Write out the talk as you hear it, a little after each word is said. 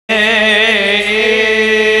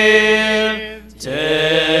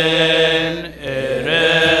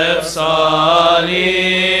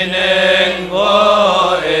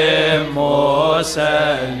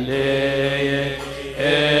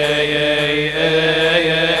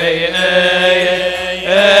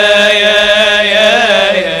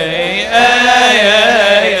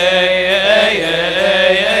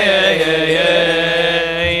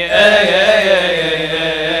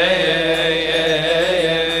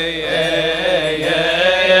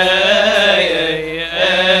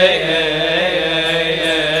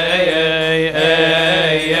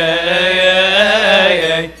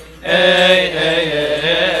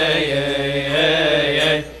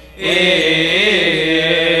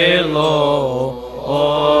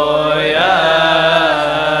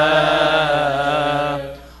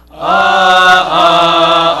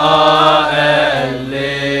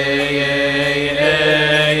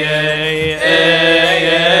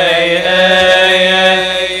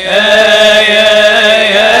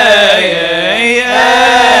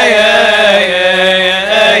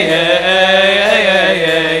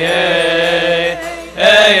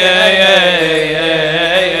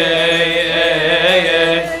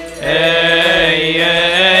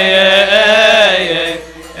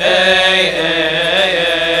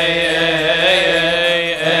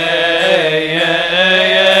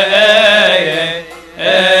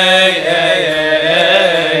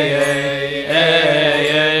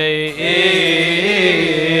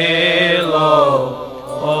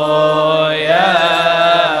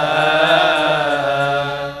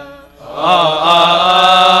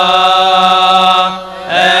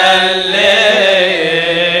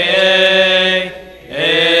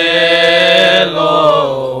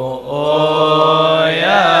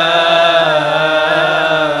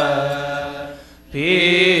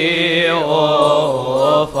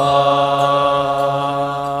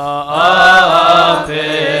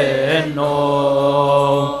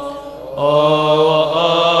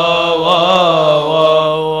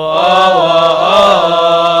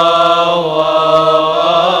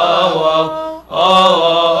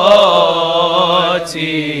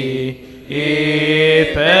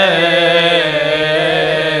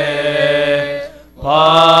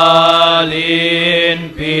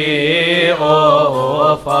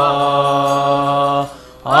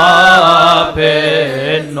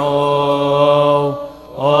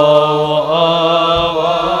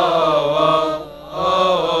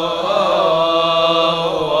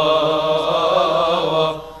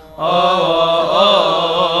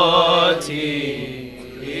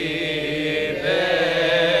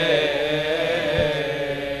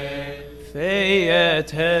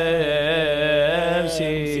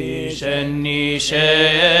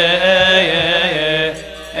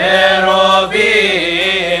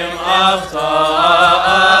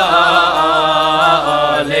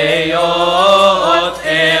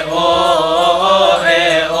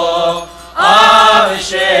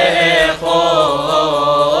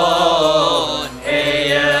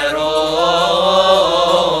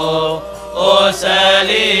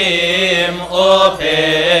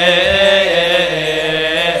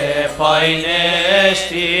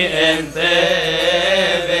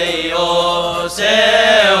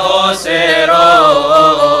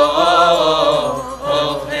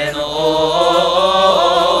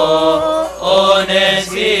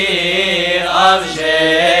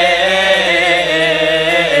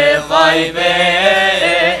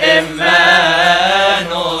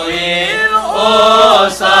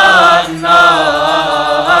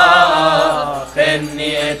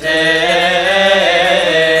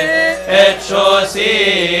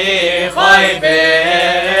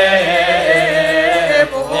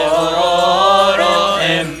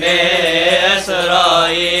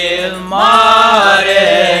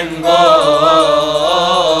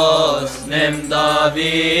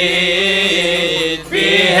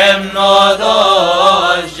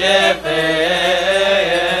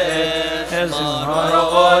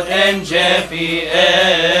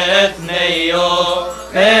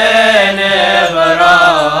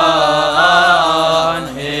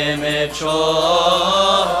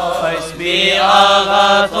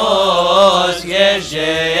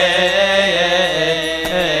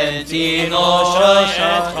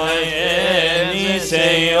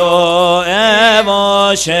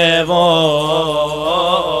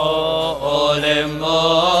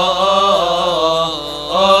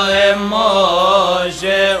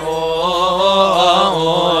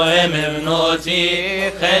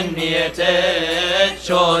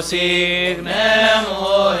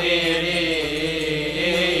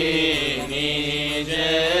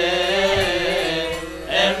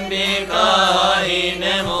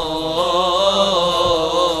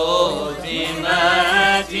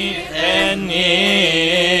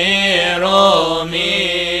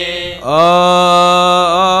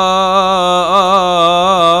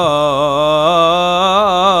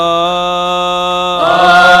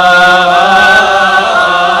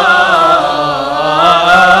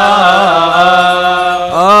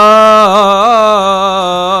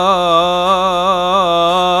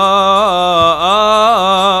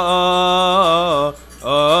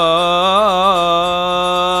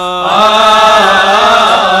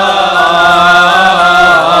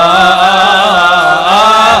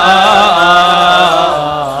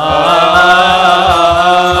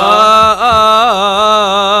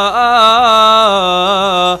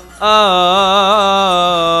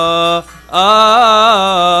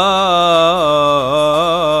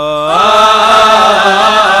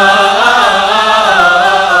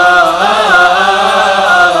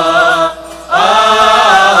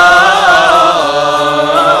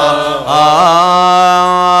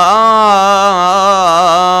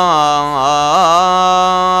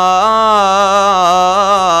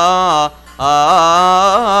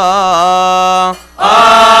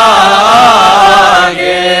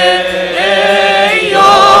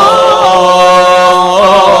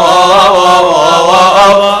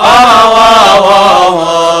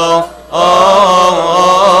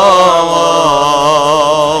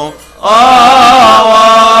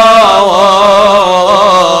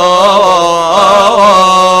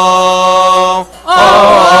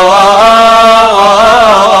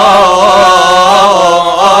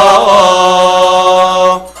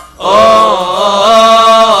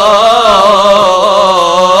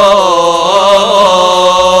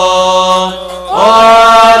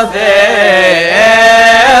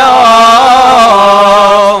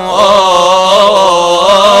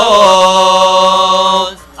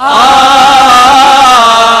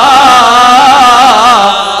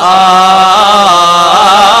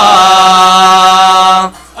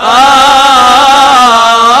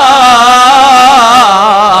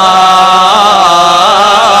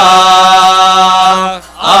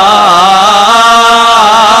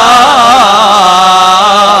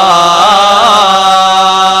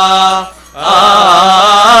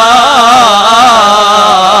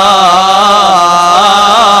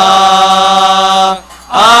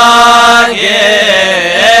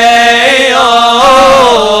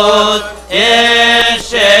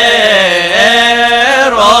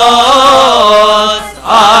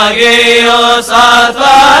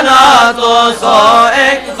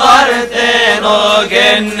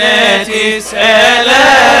Genetis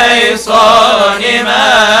eleison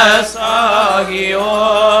imes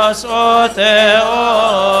agios o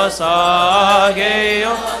theos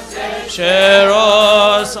agios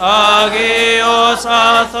Sheros agios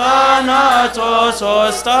athanatos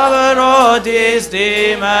os stavrodis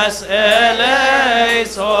dimes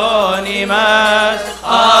eleison imes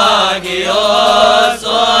Agios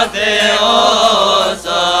o theos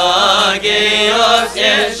agios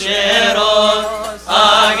Sheros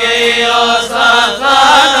agios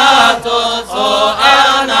athanatos o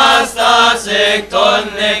anastasik ton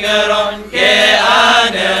negron ke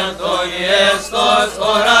anerton yestos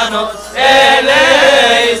oranos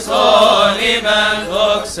eleison imen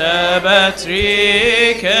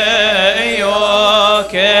Doxebetrike io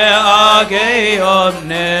ke ageiom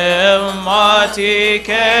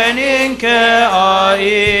pneumatike ninke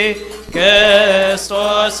ai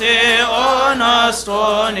Kestos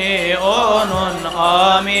onastoni onon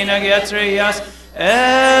amin getrias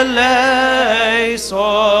eleison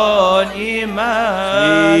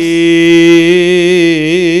imes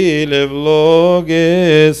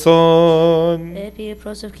Levlogeson. Epi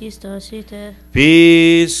prosov Christos ite.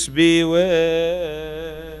 Peace be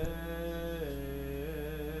with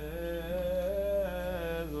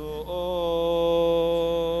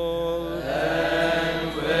all.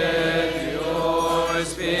 And with your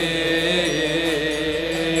spirit.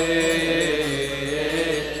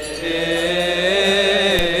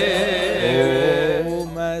 O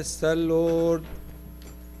Master Lord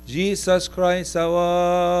Jesus Christ,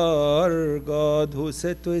 our God, who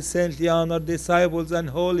said to his saintly honored disciples and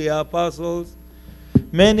holy apostles,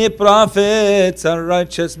 many prophets and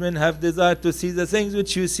righteous men have desired to see the things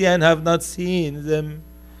which you see and have not seen them,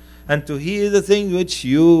 and to hear the things which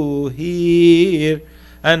you hear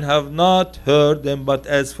and have not heard them. But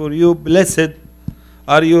as for you, blessed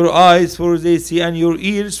are your eyes, for they see, and your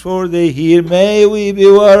ears, for they hear. May we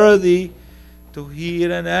be worthy to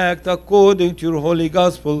hear and act according to your holy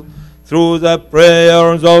gospel through the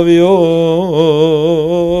prayers of your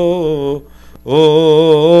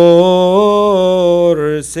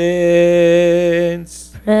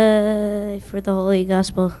saints. Pray for the holy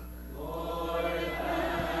gospel.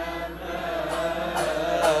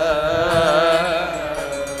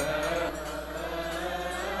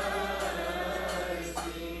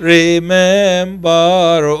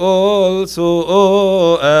 Remember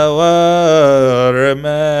also our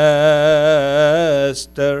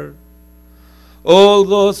Master, all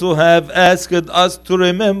those who have asked us to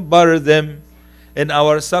remember them in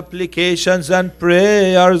our supplications and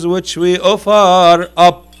prayers which we offer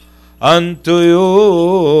up unto you,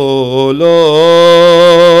 Lord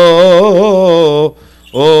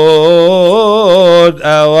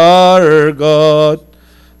our God.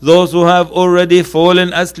 Those who have already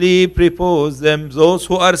fallen asleep, repose them. Those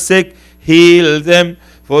who are sick, heal them.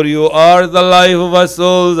 For you are the life of us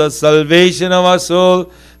all, the salvation of us all,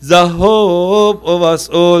 the hope of us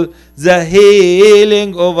all, the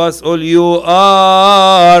healing of us all. You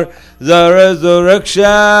are the resurrection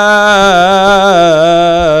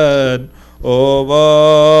of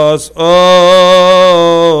us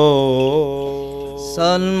all.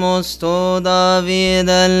 Salmos to David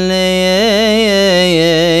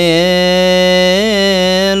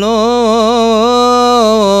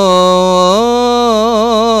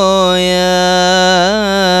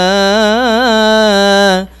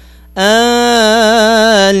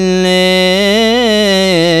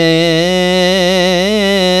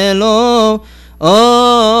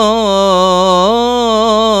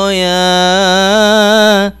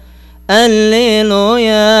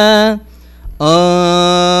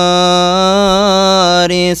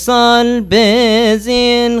Arisal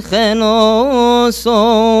bezin khenosoy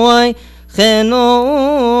khenosa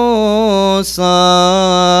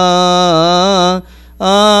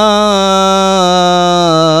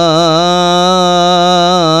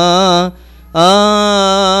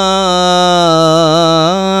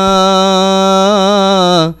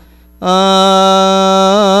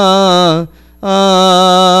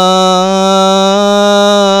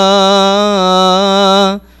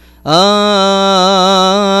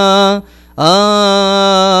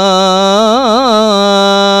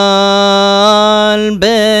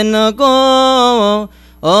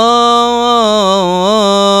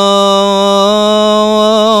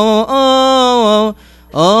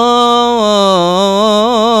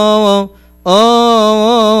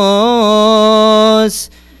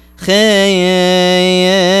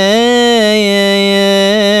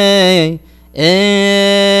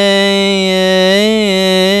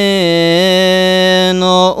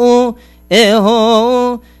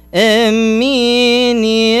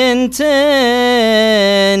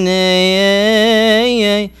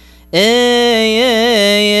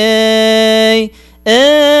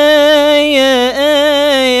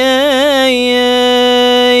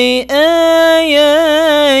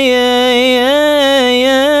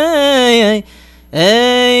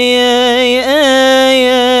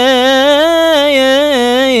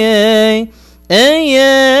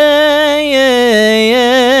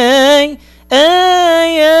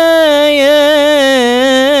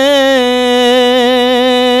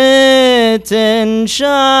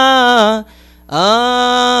Shah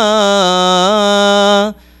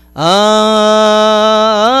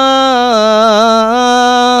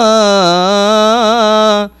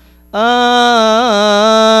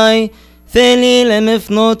Theli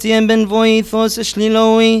lemifnoti en ben voithos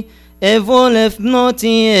shlilowi evolef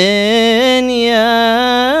noti en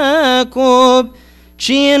Jacob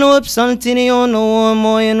Chien up saltirion o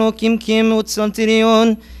moyen o kim ut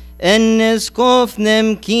saltirion Enneskof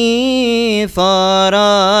nem ki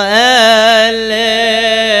fara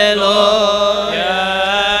Alleluia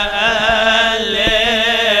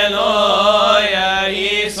Alleluia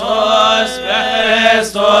Jesus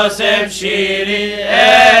Christus ebshiri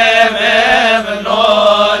emem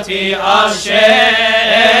noti ashevon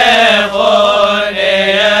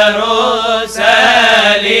Jerusalem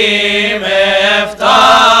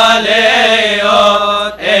eftaleyot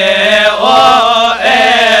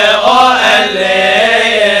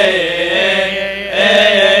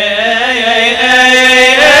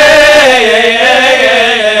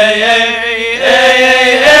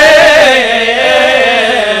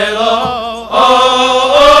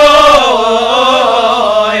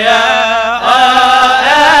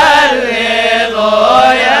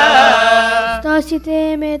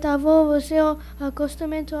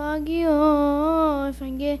Accostamento agio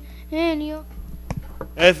evangelio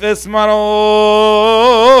Efes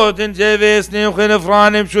marot in jeves ne khine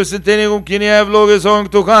franim shu siteni gum kini evloge song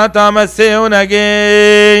tu kata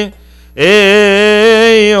maseunage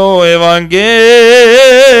o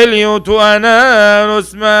evangelio tu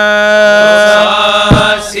ananus ma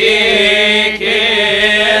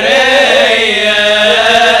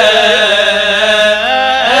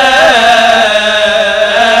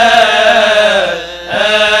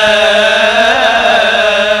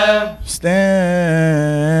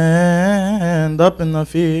Stand up in the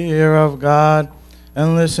fear of God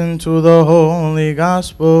and listen to the Holy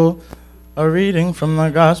Gospel. A reading from the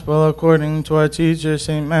Gospel according to our teacher,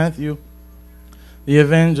 St. Matthew. The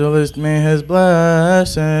evangelist, may his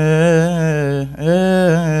blessings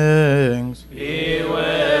be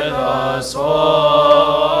with us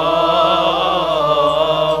all.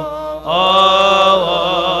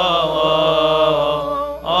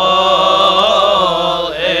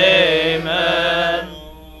 Amen.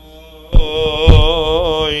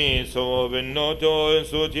 So bennoto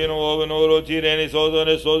sotino benoro tireni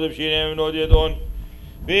sodone sodem shinem nodedon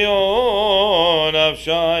bion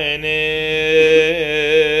afshaine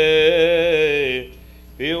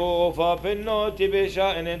bio fa bennoti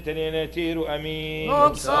besha entenene tiru amin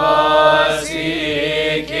Sasi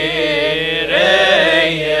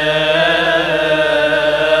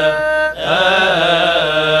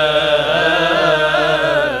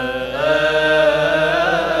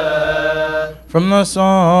from the Psalms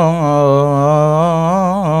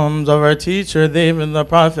of our teacher David the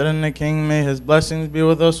prophet and the king. May his blessings be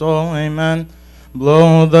with us all. Amen.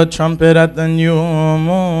 Blow the trumpet at the new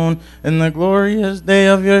moon in the glorious day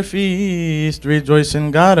of your feast. Rejoice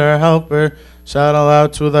in God our helper. Shout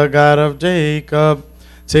aloud to the God of Jacob.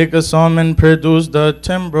 Take a psalm and produce the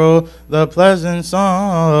timbrel, the pleasant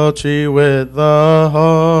psaltery with the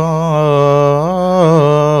harp.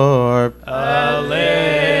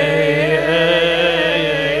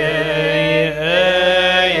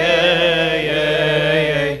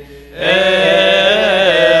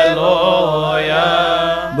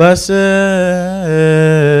 Blessed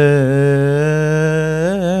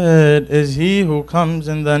is he who comes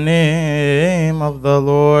in the name of the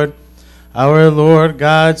Lord. Our Lord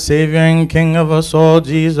God, Savior and King of us all,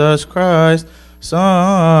 Jesus Christ,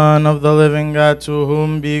 Son of the living God, to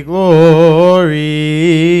whom be glory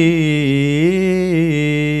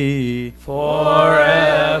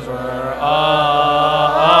forever.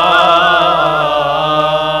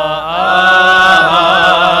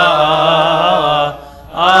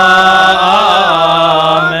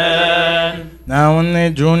 Now when they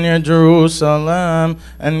drew near Jerusalem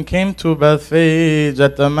and came to Bethphage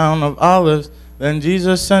at the Mount of Olives, then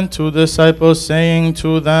Jesus sent 2 disciples, saying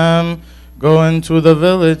to them, Go into the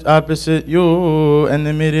village opposite you, and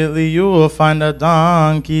immediately you will find a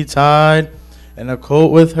donkey tied and a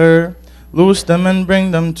colt with her. Loose them and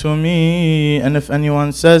bring them to me. And if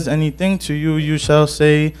anyone says anything to you, you shall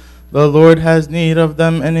say, The Lord has need of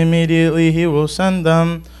them, and immediately he will send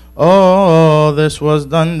them. All this was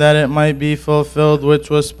done that it might be fulfilled, which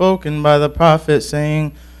was spoken by the prophet,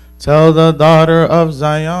 saying, Tell the daughter of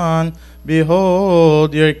Zion,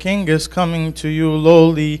 Behold, your king is coming to you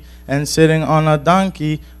lowly, and sitting on a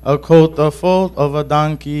donkey, a colt the foal of a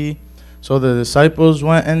donkey. So the disciples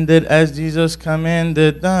went and did as Jesus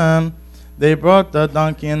commanded them. They brought the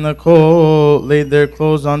donkey and the colt, laid their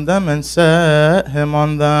clothes on them, and set him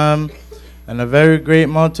on them. And a very great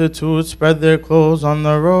multitude spread their clothes on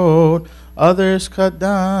the road. Others cut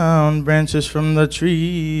down branches from the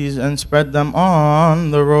trees and spread them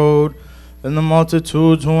on the road. Then the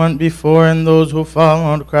multitudes who went before and those who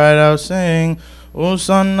followed cried out, saying,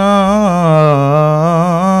 Hosanna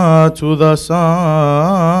to the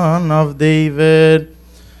Son of David.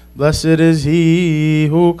 Blessed is he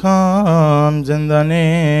who comes in the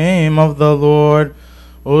name of the Lord.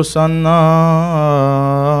 Hosanna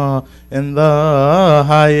in the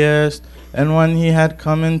highest. And when he had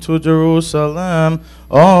come into Jerusalem,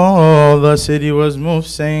 all the city was moved,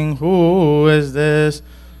 saying, Who is this?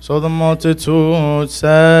 So the multitude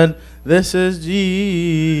said, This is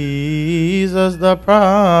Jesus, the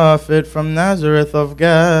prophet from Nazareth of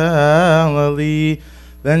Galilee.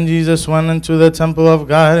 Then Jesus went into the temple of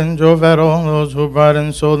God and drove out all those who bought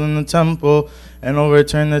and sold in the temple, and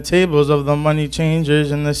overturned the tables of the money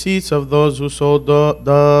changers and the seats of those who sold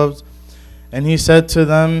doves. And he said to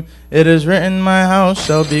them, It is written, My house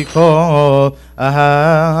shall be called a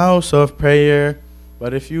house of prayer,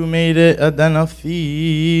 but if you made it a den of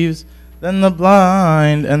thieves. Then the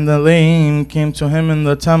blind and the lame came to him in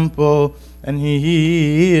the temple, and he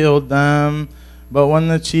healed them. But when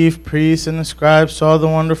the chief priests and the scribes saw the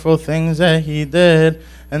wonderful things that he did,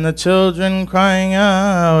 and the children crying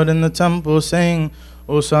out in the temple, saying,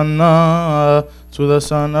 Hosanna to the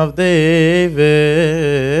Son of David,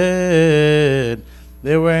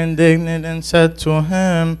 they were indignant and said to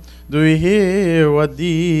him, Do we hear what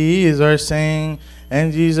these are saying?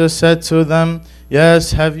 And Jesus said to them,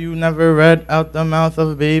 Yes, have you never read, Out the mouth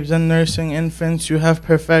of babes and nursing infants you have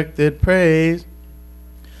perfected praise?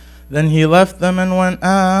 Then he left them and went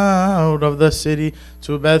out of the city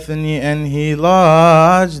to Bethany, and he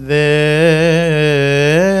lodged there.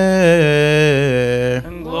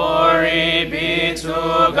 And glory be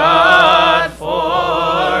to God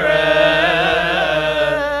forever.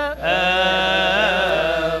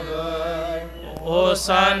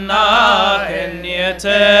 Hosanna in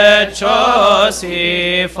yete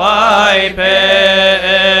chosi fai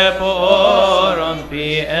pe poron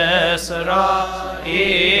pi Esra.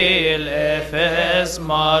 Il Efes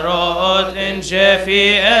marot in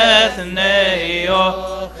Jefi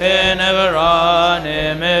ethneo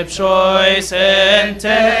Chenevranim epshois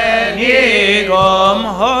entenigom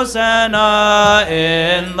Hosanna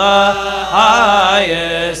in the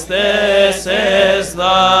highest. This is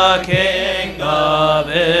the King of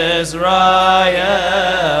Israel.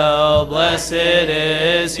 Blessed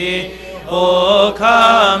is he who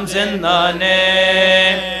comes in the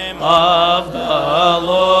name of the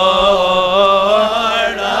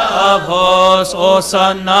Lord of hosts.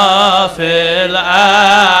 Hosanna fil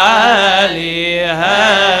Ali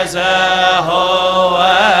hazahu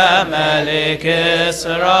Malik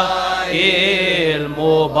Israel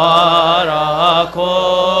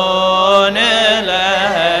Mubarakun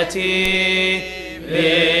التي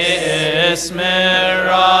باسم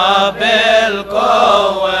رب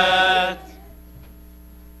القوات.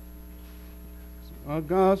 A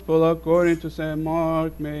Gospel according to St.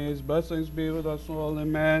 Mark. May his blessings be with us all.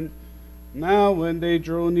 Amen. Now when they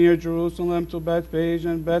drew near Jerusalem to Bethphage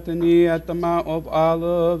and Bethany at the Mount of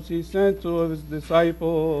Olives, he sent two of his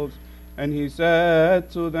disciples, and he said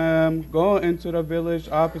to them, Go into the village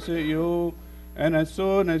opposite you, and as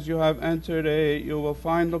soon as you have entered it, you will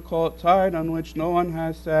find the colt tied on which no one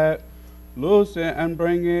has sat. Loose it and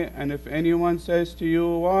bring it, and if anyone says to you,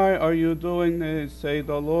 Why are you doing this? Say,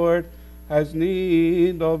 The Lord has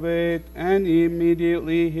need of it, and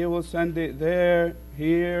immediately he will send it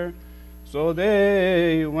here. So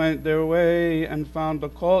they went their way and found the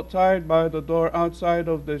colt tied by the door outside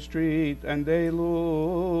of the street, and they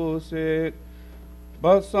loosed it.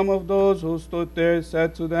 But some of those who stood there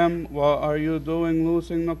said to them, What are you doing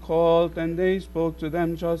loosing the colt? And they spoke to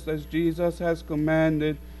them just as Jesus has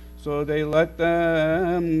commanded. So they let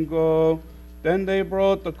them go. Then they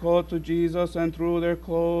brought the colt to Jesus and threw their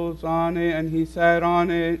clothes on it, and he sat on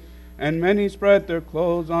it. And many spread their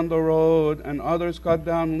clothes on the road, and others cut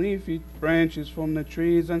down leafy branches from the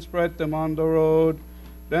trees and spread them on the road.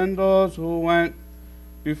 Then those who went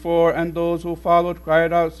before and those who followed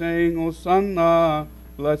cried out, saying, Hosanna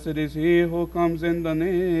Blessed is he who comes in the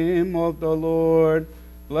name of the Lord.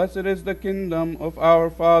 Blessed is the kingdom of our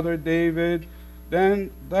father David.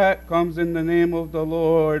 Then that comes in the name of the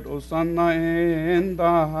Lord. Hosanna in the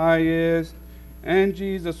highest. And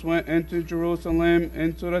Jesus went into Jerusalem,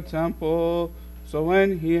 into the temple. So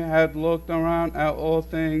when he had looked around at all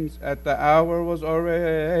things, at the hour was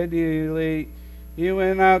already late, he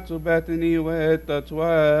went out to Bethany with the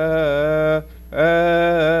 12.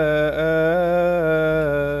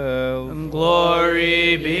 And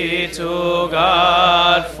glory be to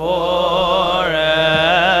God forever.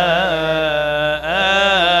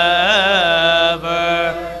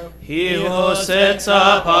 He who sits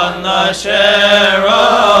upon the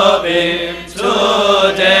cherubim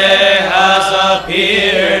today has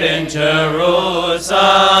appeared in Jerusalem,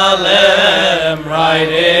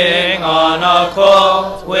 riding on a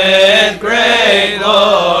colt with great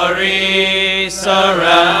glory,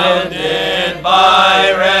 surrounded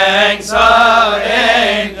by ranks of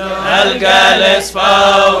angels. الجالس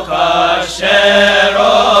فوق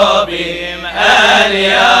الشيروبيم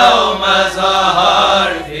اليوم ظهر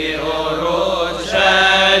في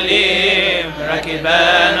أورشليم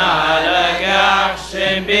راكبا على جحش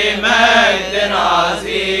بمجد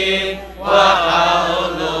عظيم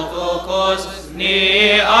وحوله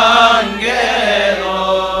كسني أنجيلوس.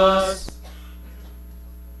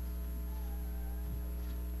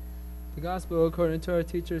 The Gospel according to our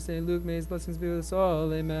teacher St. Luke, may his blessings be with us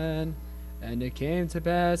all. Amen. And it came to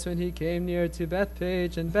pass when he came near to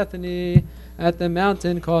Bethpage and Bethany at the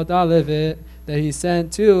mountain called Olivet, that he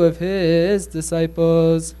sent 2 of his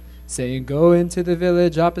disciples, saying, Go into the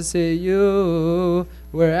village opposite you,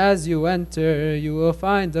 where as you enter you will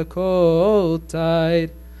find a colt tied,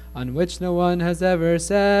 on which no one has ever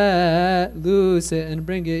sat. Loose it and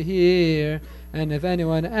bring it here. And if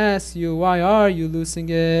anyone asks you, Why are you loosing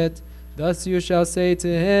it? Thus you shall say to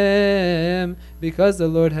him, Because the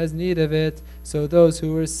Lord has need of it. So those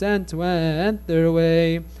who were sent went their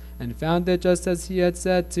way, and found it just as he had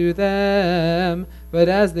said to them. But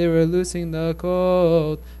as they were loosing the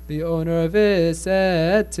colt, the owner of it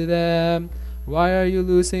said to them, Why are you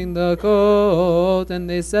loosing the colt? And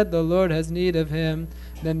they said, The Lord has need of him.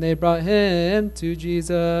 Then they brought him to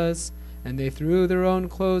Jesus. And they threw their own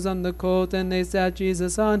clothes on the colt, and they sat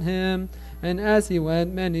Jesus on him. And as he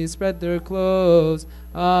went, many spread their clothes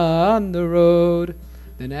on the road.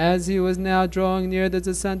 Then as he was now drawing near the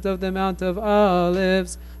descent of the Mount of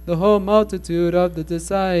Olives, the whole multitude of the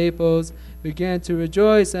disciples began to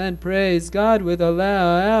rejoice and praise God with a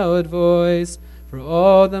loud voice for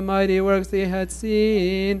all the mighty works they had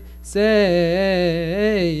seen,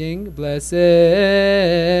 saying, Blessed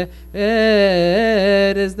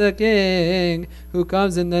is the King who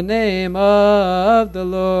comes in the name of the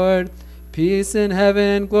Lord. Peace in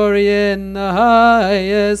heaven, glory in the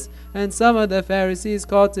highest. And some of the Pharisees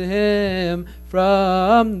called to him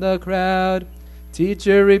from the crowd,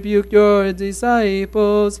 Teacher, rebuke your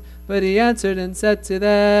disciples. But he answered and said to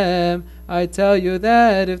them, I tell you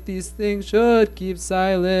that if these things should keep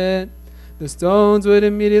silent, the stones would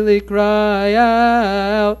immediately cry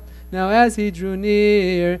out. Now as he drew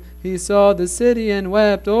near, he saw the city and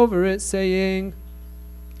wept over it, saying,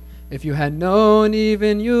 If you had known,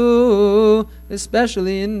 even you,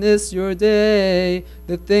 especially in this your day,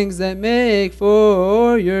 the things that make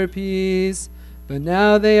for your peace, but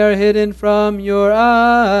now they are hidden from your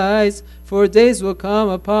eyes. For days will come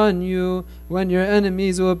upon you when your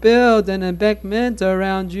enemies will build an embankment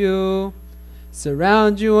around you,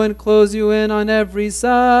 surround you and close you in on every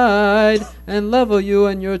side, and level you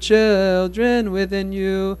and your children within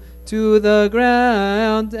you to the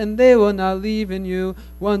ground, and they will not leave in you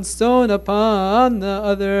one stone upon the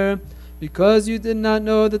other, because you did not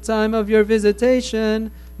know the time of your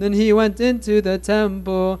visitation. Then he went into the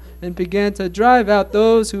temple and began to drive out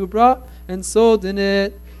those who brought and sold in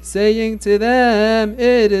it, saying to them,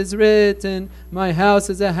 It is written, My house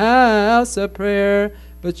is a house of prayer,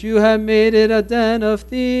 but you have made it a den of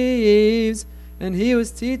thieves. And he was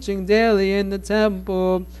teaching daily in the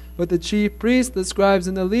temple. But the chief priests, the scribes,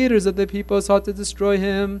 and the leaders of the people sought to destroy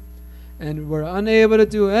him, and were unable to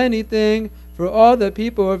do anything, for all the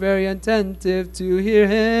people were very attentive to hear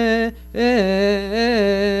him.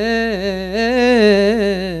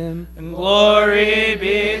 And glory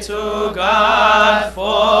be to God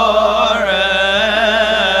forever.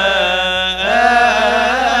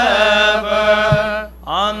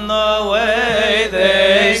 On the way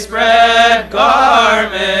they spread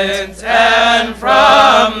garments, and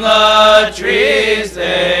from the trees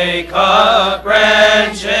they cut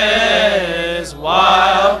branches,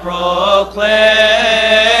 while proclaiming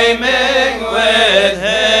with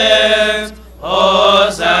hymns, Hosanna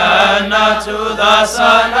to the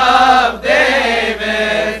Son of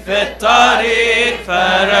David في الطريق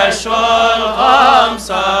فرش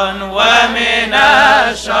الغمصان ومن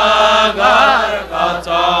الشجر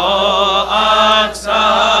قطعوا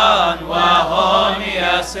أغصان وهم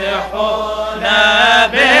يصيحون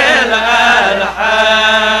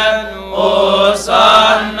بالألحان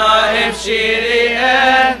أوصلنا إبشيري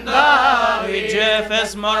إنداري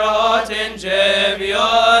جفس مرات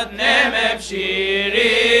جبيوت نم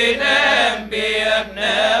إبشيري نم بيبن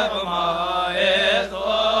غمايث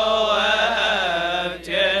وابت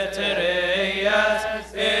يتريس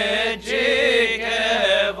إجيك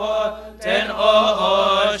بوتن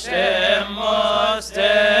أغشتم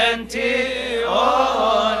مستنتي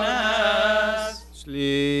أونس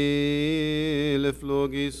Slil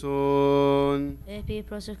flogison Epi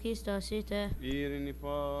prosov Christos ite. irini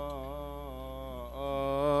pasi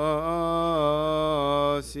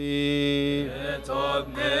Top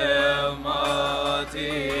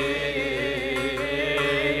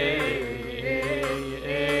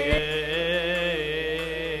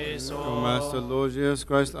O Master Lord Jesus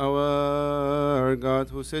Christ, our God,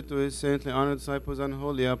 who said to his saintly honored disciples and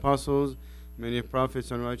holy apostles, many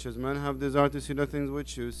prophets and righteous men have desired to see the things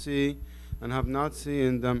which you see, and have not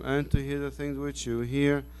seen them, and to hear the things which you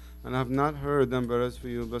hear, and have not heard them. But as for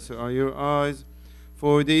you, blessed are your eyes,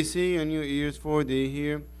 for they see, and your ears, for they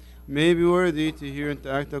hear. May be worthy to hear and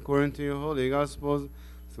to act according to your holy gospels,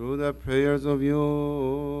 through the prayers of your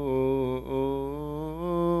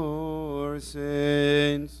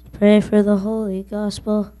saints. Pray for the Holy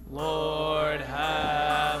Gospel. Lord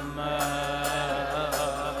have mercy.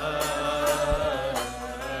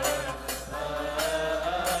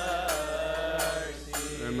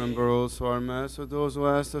 Remember also our Master, those who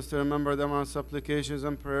asked us to remember them, our supplications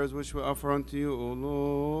and prayers which we offer unto you, O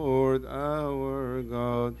Lord, our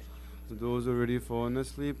God. To those who are already fallen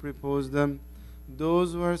asleep, repose them.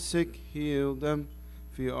 Those who are sick, heal them.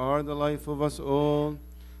 For you are the life of us all,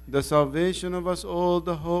 the salvation of us all,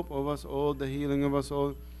 the hope of us all, the healing of us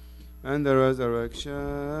all, and the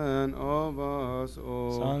resurrection of us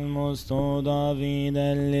all. Salmos to David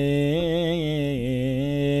Alleluia.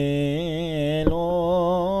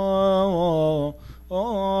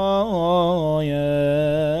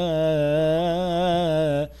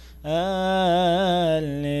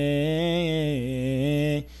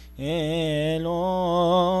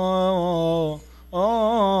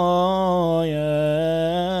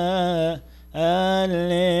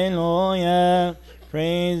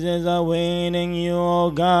 Praises awaiting you, O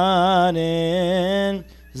God, in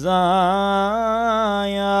Zion,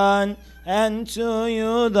 and to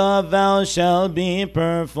you the vow shall be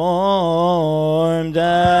performed.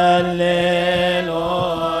 Alleluia,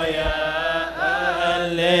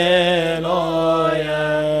 Alleluia,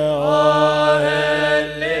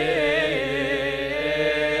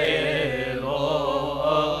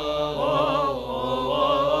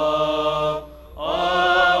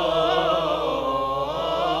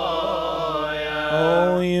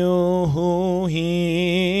 O you who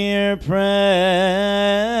hear prayer,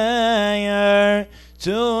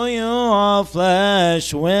 to you all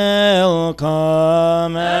flesh will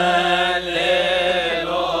come. Alleluia,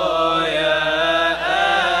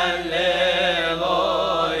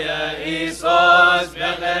 Alleluia. Isus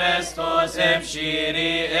Christos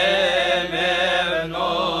Ebshiri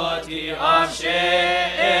Emernoti Avshechon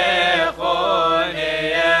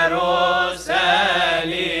Jerusalem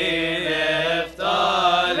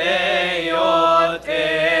Eftaleyot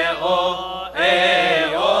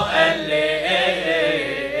Eo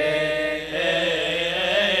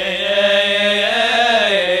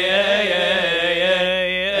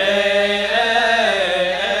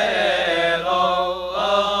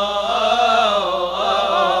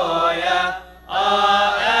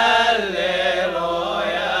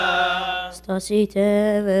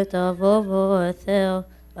Stasite vetavovo ethel,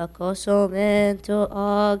 acosomento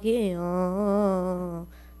agion,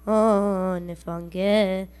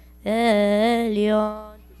 evangelion.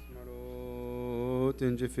 Marot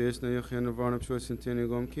in Jefes na Yochen Varnap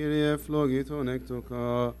Shosintenigom Kyrie Flogito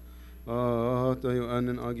Nectoka Atayu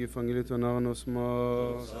Annen Agi Fangelito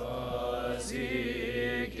Narnosma.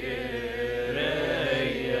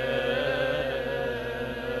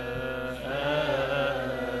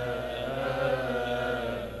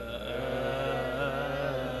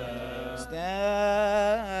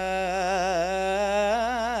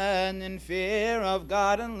 Stand in fear of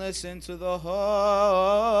God and listen to the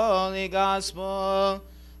Holy Gospel.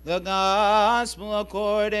 The Gospel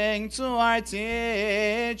according to our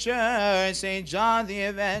teacher, St. John the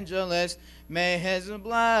Evangelist. May his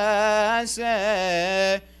blessed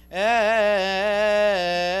Be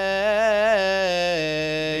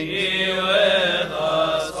with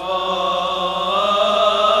us all.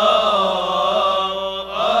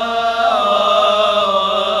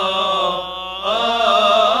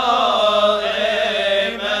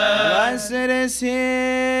 Amen. Blessed is he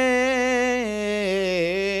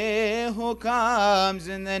who comes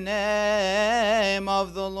in the name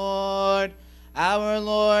of the Lord. Our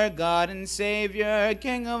Lord, God and Savior,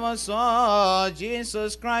 King of us all,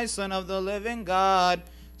 Jesus Christ, Son of the living God,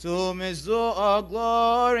 to whom is due all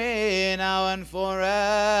glory now and forever.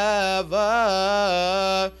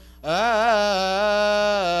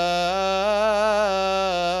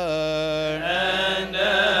 And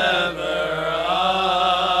ever.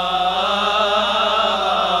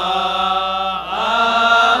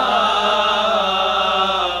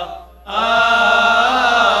 Amen.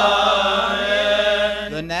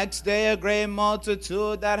 The next day a great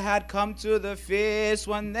multitude that had come to the feast,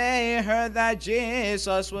 when they heard that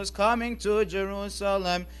Jesus was coming to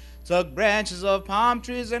Jerusalem, took branches of palm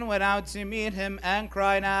trees and went out to meet him and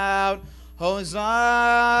cried out, Hosanna!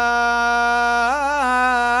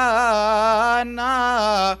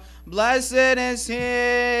 Blessed is he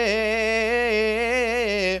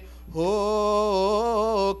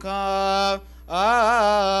who comes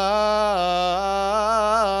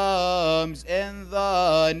in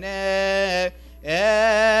the name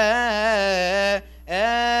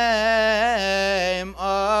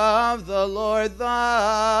of the Lord,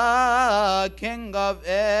 the King of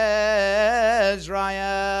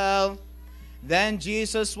Israel. Then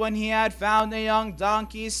Jesus, when he had found a young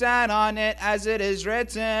donkey, sat on it, as it is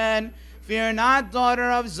written, Fear not, daughter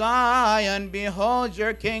of Zion, behold,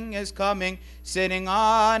 your king is coming, sitting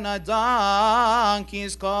on a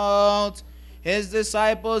donkey's colt. His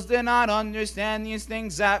disciples did not understand these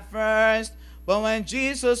things at first, but when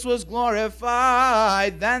Jesus was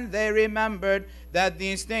glorified, then they remembered that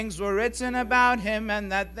these things were written about him,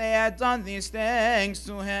 and that they had done these things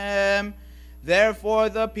to him. Therefore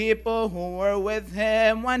the people who were with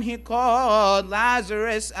him, when he called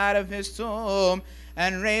Lazarus out of his tomb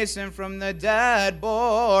and raised him from the dead,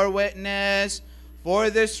 bore witness.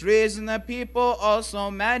 For this reason the people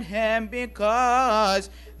also met him,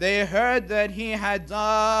 because they heard that he had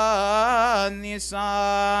done these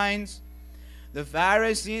signs. The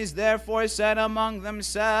Pharisees therefore said among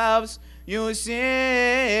themselves, You see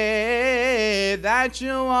that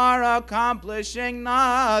you are accomplishing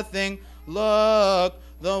nothing. Look,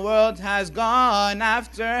 the world has gone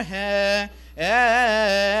after him.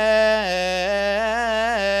 And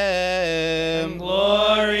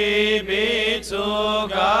glory be to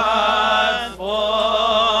God forever.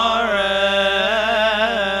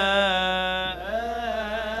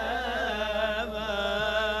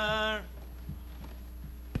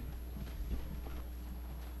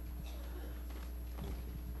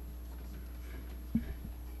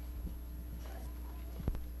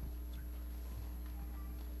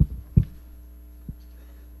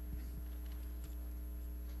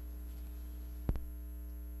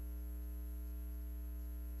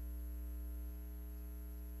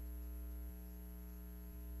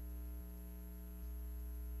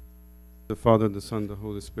 The Father, the Son, the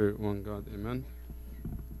Holy Spirit, one God. Amen.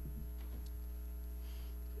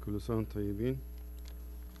 كل سنة وانتم طيبين.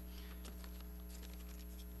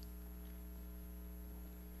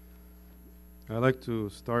 I'd like to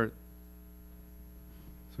start,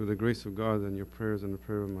 through the grace of God and your prayers and the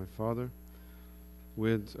prayer of my Father,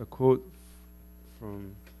 with a quote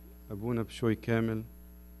from Abuna B'Shoy Kamil.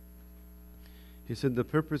 He said, The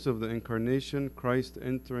purpose of the incarnation, Christ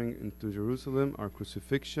entering into Jerusalem, our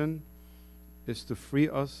crucifixion, is to free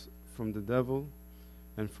us from the devil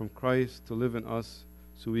and from Christ to live in us,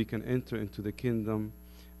 so we can enter into the kingdom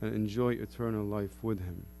and enjoy eternal life with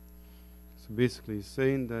him. So basically he's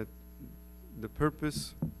saying that the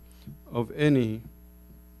purpose of any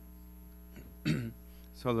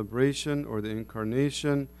celebration or the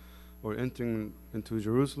incarnation or entering into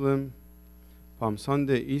Jerusalem, Palm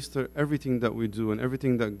Sunday, Easter, everything that we do and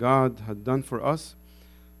everything that God had done for us,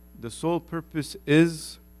 the sole purpose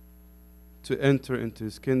is to enter into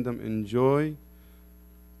his kingdom, enjoy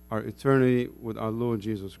our eternity with our Lord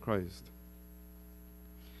Jesus Christ.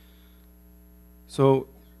 So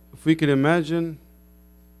if we could imagine,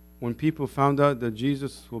 when people found out that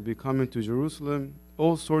Jesus will be coming to Jerusalem,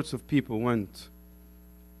 all sorts of people went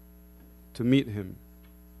to meet him.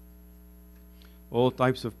 All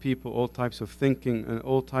types of people, all types of thinking, and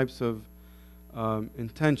all types of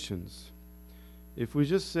intentions. If we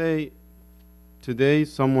just say, today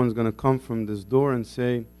someone's going to come from this door and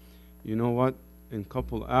say, you know what, in a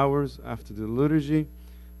couple hours after the liturgy,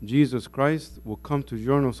 Jesus Christ will come to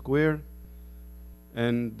Journal Square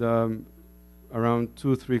and around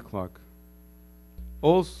 2, 3 o'clock.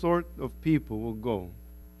 All sort of people will go.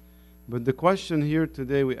 But the question here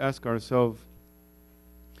today we ask ourselves,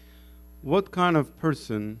 what kind of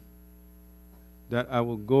person that I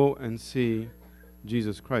will go and see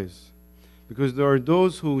Jesus Christ? Because there are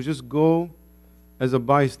those who just go as a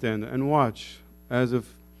bystander and watch as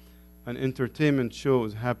if an entertainment show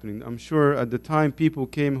is happening. I'm sure at the time people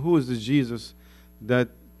came, who is this Jesus that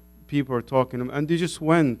people are talking about? And they just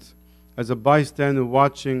went as a bystander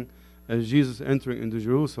watching as Jesus entering into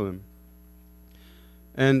Jerusalem.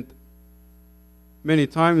 And many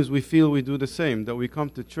times we feel we do the same, that we come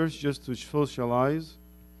to church just to socialize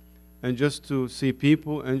and just to see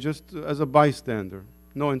people and just as a bystander.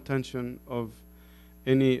 No intention of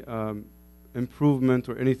any improvement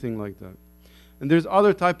or anything like that. And there's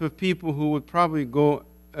other type of people who would probably go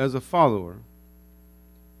as a follower.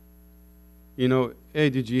 You know, hey,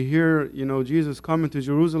 did you hear, Jesus coming to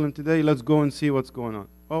Jerusalem today? Let's go and see what's going on.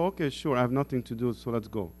 Oh, okay, sure, I have nothing to do, so let's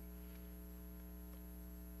go.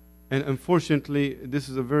 And unfortunately, this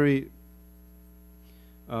is a very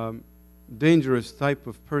dangerous type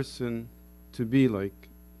of person to be like,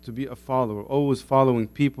 to be a follower, always following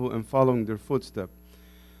people and following their footsteps.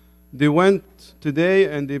 They went today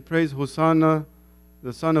and they praised Hosanna,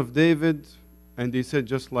 the son of David, and they said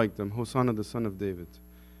just like them, Hosanna, the son of David.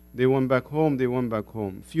 They went back home,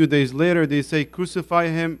 A few days later, they say, crucify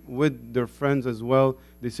him, with their friends as well.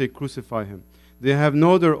 They say, crucify him. They have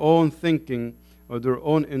no their own thinking or their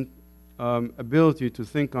own ability to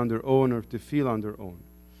think on their own or to feel on their own.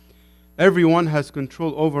 Everyone has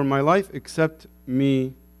control over my life except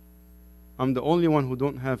me. I'm the only one who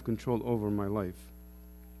don't have control over my life.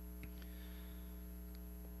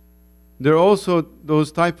 There are also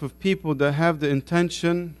those type of people that have the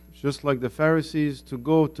intention, just like the Pharisees, to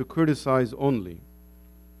go to criticize only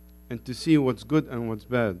and to see what's good and what's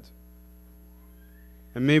bad.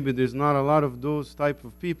 And maybe there's not a lot of those type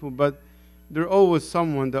of people, but there's always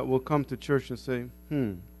someone that will come to church and say,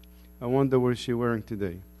 I wonder what she's wearing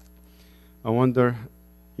today. I wonder,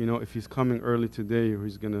 if he's coming early today or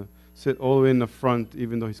he's going to sit all the way in the front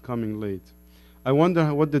even though he's coming late. I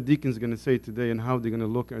wonder what the deacon's going to say today and how they're going to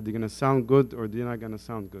look. Are they going to sound good or they're not going to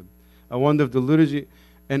sound good? I wonder if the liturgy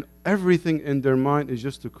and everything in their mind is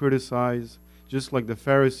just to criticize, just like the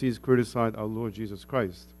Pharisees criticized our Lord Jesus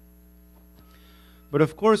Christ. But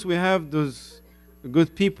of course we have those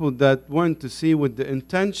good people that went to see with the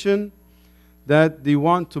intention that they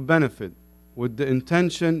want to benefit, with the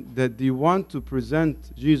intention that they want to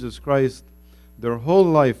present Jesus Christ their whole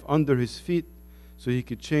life under his feet so he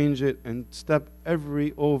could change it and step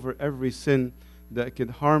over every sin that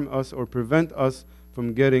could harm us or prevent us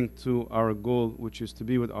from getting to our goal, which is to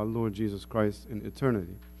be with our Lord Jesus Christ in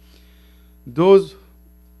eternity. Those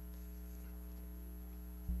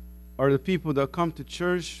are the people that come to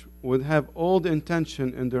church would have all the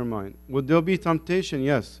intention in their mind. Would there be temptation?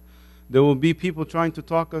 Yes. There will be people trying to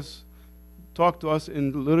talk to us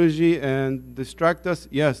in liturgy and distract us?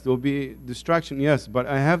 Yes. There will be distraction? Yes. But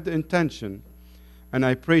I have the intention, and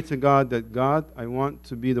I pray to God that, God, I want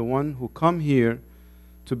to be the one who come here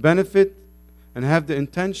to benefit and have the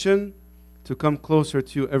intention to come closer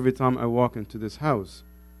to you every time I walk into this house.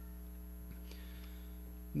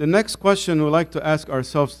 The next question we'd like to ask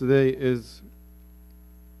ourselves today is,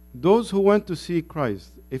 those who went to see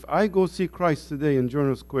Christ, if I go see Christ today in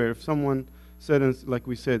Journal Square, if someone said, like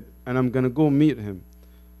we said, and I'm going to go meet him,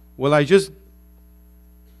 will I just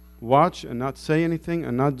watch and not say anything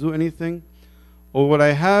and not do anything? Or would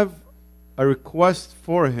I have a request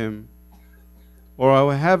for him, or I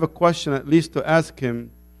will have a question at least to ask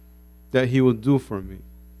him that he will do for me?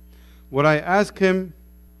 Would I ask him,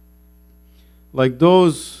 like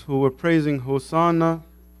those who were praising Hosanna,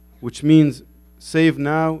 which means save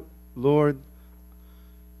now, Lord,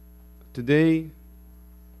 today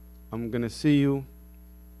I'm going to see you,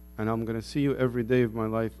 and I'm going to see you every day of my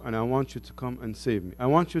life, and I want you to come and save me. I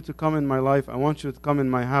want you to come in my life. I want you to come in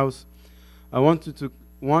my house. I want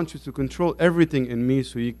you to control everything in me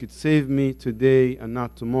so you could save me today and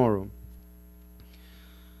not tomorrow.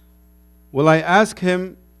 Will I ask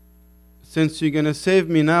him, since you're going to save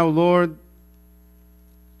me now, Lord,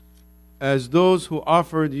 as those who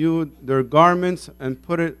offered you their garments and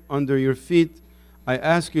put it under your feet, I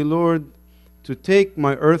ask you, Lord, to take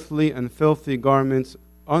my earthly and filthy garments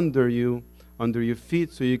under your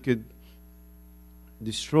feet so you could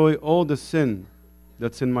destroy all the sin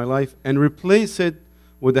that's in my life and replace it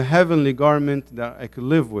with a heavenly garment that I could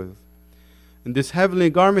live with. And this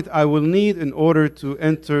heavenly garment I will need in order to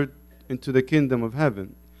enter into the kingdom of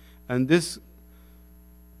heaven. And this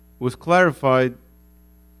was clarified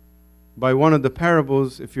by one of the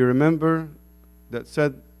parables, if you remember, that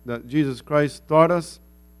said that Jesus Christ taught us,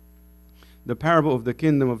 the parable of the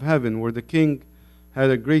kingdom of heaven, where the king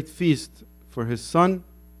had a great feast for his son.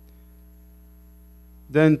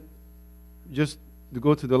 Then, just to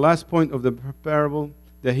go to the last point of the parable,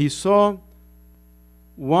 that he saw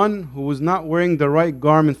one who was not wearing the right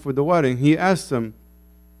garment for the wedding. He asked him,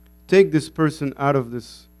 take this person out of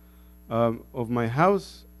this of my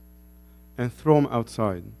house and throw him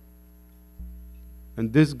outside.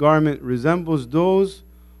 And this garment resembles those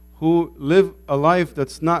who live a life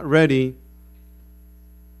that's not ready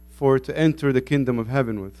to enter the kingdom of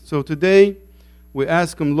heaven with. So today we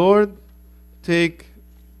ask him, Lord, take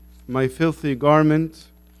my filthy garment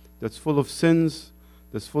that's full of sins,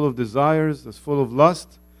 that's full of desires, that's full of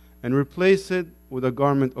lust, and replace it with a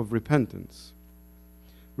garment of repentance.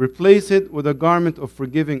 Replace it with a garment of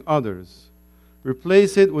forgiving others.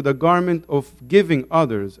 Replace it with a garment of giving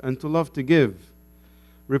others and to love to give.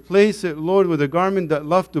 Replace it, Lord, with a garment that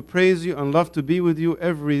love to praise you and love to be with you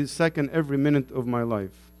every second, every minute of my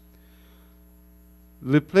life.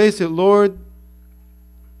 Replace it, Lord,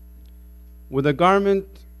 with a garment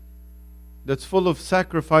that's full of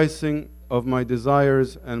sacrificing of my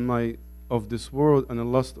desires and of this world and the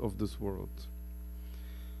lust of this world.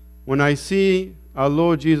 When I see our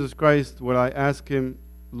Lord Jesus Christ, when I ask him,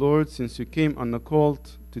 Lord, since you came on the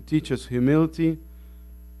cult to teach us humility,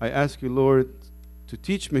 I ask you, Lord, to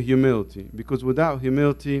teach me humility, because without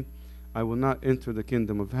humility, I will not enter the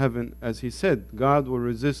kingdom of heaven. As he said, God will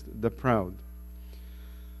resist the proud.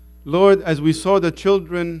 Lord, as we saw the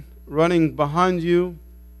children running behind you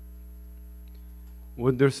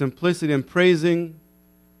with their simplicity and praising,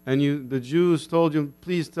 and the Jews told you,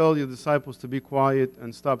 please tell your disciples to be quiet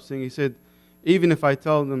and stop singing. He said, even if I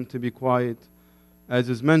tell them to be quiet, as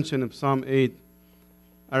is mentioned in Psalm 8,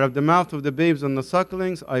 out of the mouth of the babes and the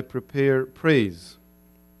sucklings, I prepare praise.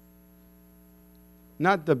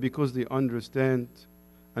 Not that because they understand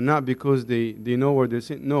and not because they know where they're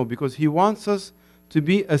saying. No, because he wants us to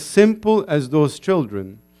be as simple as those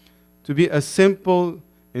children, to be as simple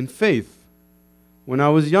in faith. When I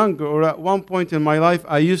was younger, or at one point in my life,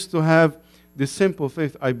 I used to have this simple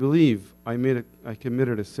faith. I believe I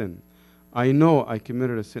committed a sin. I know I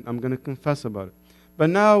committed a sin. I'm going to confess about it. But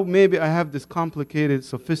now maybe I have this complicated,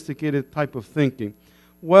 sophisticated type of thinking.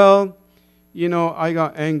 Well, I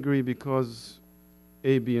got angry because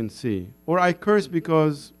A, B, and C. Or I cursed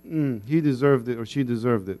because he deserved it or she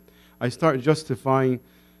deserved it. I start justifying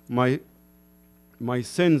my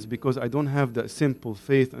sins because I don't have that simple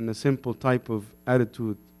faith and the simple type of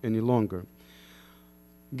attitude any longer.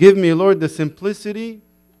 Give me, Lord, the simplicity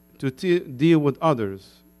to deal with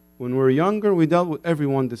others. When we were younger, we dealt with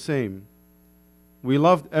everyone the same. We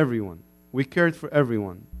loved everyone. We cared for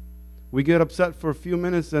everyone. We get upset for a few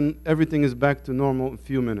minutes and everything is back to normal in a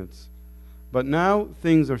few minutes. But now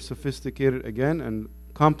things are sophisticated again and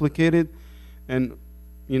complicated. And,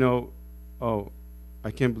 oh,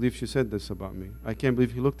 I can't believe she said this about me. I can't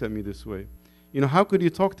believe he looked at me this way. How could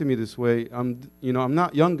you talk to me this way? I'm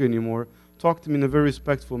not young anymore. Talk to me in a very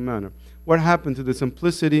respectful manner. What happened to the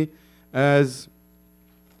simplicity as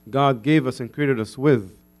God gave us and created us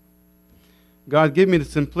with? God gave me the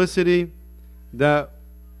simplicity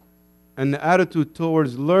and the attitude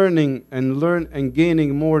towards learning and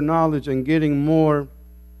gaining more knowledge and getting more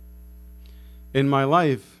in my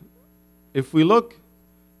life. If we look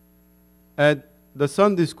at the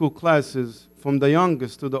Sunday school classes from the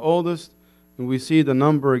youngest to the oldest, and we see the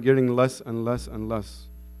number getting less and less and less,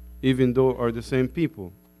 even though are the same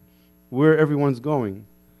people. Where everyone's going.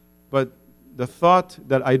 But the thought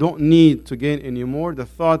that I don't need to gain anymore, the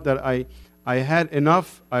thought that I had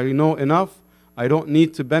enough, I know enough, I don't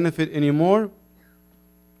need to benefit anymore,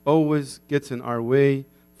 always gets in our way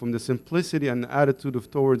from the simplicity and the attitude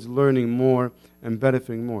of towards learning more and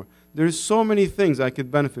benefiting more. There's so many things I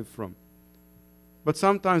could benefit from. But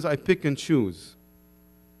sometimes I pick and choose.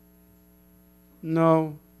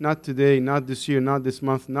 No, not today, not this year, not this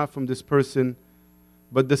month, not from this person.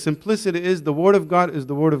 But the simplicity is the Word of God is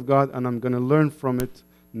the Word of God, and I'm going to learn from it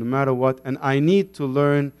no matter what. And I need to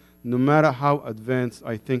learn no matter how advanced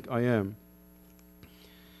I think I am.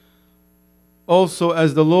 Also,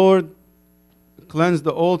 as the Lord cleansed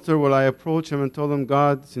the altar, will I approach him and tell him,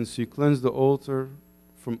 God, since you cleansed the altar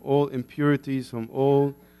from all impurities, from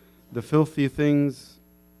all the filthy things,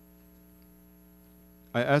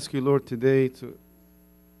 I ask you, Lord, today to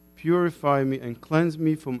purify me and cleanse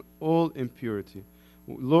me from all impurity.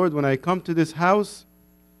 Lord, when I come to this house,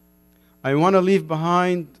 I want to leave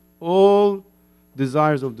behind all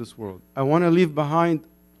desires of this world. I want to leave behind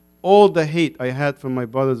all the hate I had for my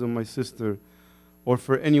brothers and my sister or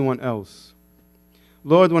for anyone else.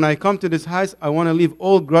 Lord, when I come to this house, I want to leave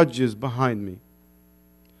all grudges behind me.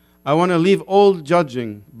 I want to leave all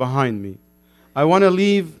judging behind me. I want to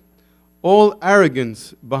leave all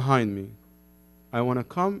arrogance behind me. I want to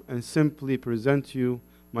come and simply present you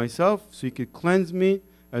myself so you could cleanse me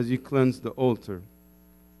as you cleanse the altar.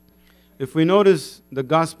 If we notice the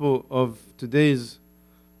gospel of today's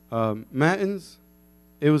Matins,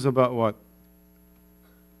 it was about what?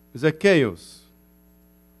 Zacchaeus.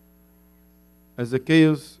 As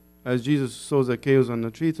Jesus saw Zacchaeus on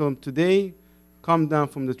the tree, he told him, today, come down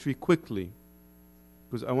from the tree quickly,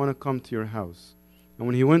 because I want to come to your house. And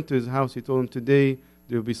when he went to his house, he told him, today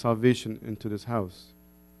there will be salvation into this house.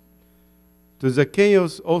 To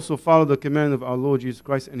Zacchaeus also followed the command of our Lord Jesus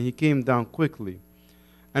Christ, and he came down quickly.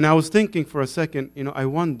 And I was thinking for a second, I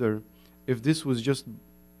wonder if this was just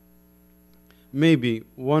maybe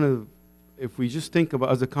if we just think about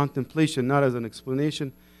as a contemplation, not as an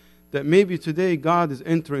explanation, that maybe today God is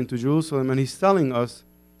entering into Jerusalem and he's telling us,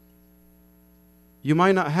 you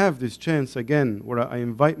might not have this chance again where I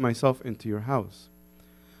invite myself into your house.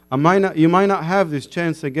 You might not have this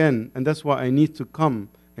chance again, and that's why I need to come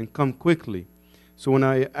and come quickly. So when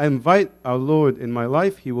I invite our Lord in my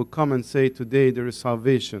life, he will come and say, today there is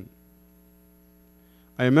salvation.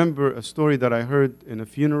 I remember a story that I heard in a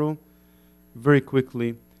funeral very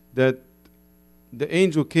quickly, that the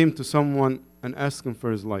angel came to someone and asked him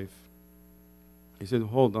for his life. He said,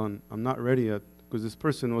 hold on, I'm not ready yet, because this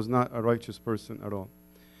person was not a righteous person at all.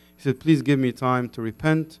 He said, please give me time to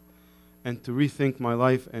repent and to rethink my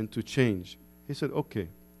life and to change. He said, okay,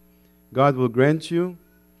 God will grant you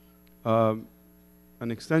an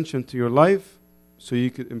extension to your life so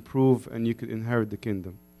you could improve and you could inherit the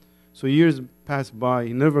kingdom. So years passed by,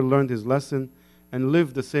 he never learned his lesson and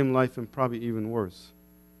lived the same life and probably even worse.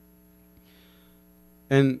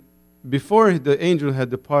 And before the angel had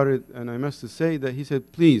departed, and I must say that he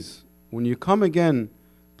said, please, when you come again,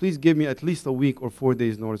 please give me at least a week or 4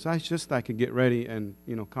 days notice. I could get ready and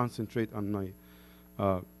concentrate on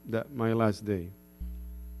my last day.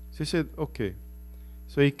 So he said, okay.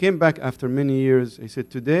 So he came back after many years. He said,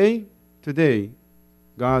 today,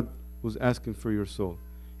 God was asking for your soul.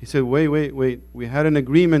 He said, wait. We had an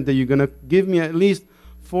agreement that you're going to give me at least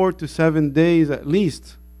 4 to 7 days at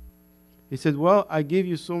least. He said, well,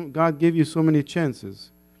 God gave you so many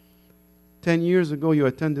chances. 10 years ago, you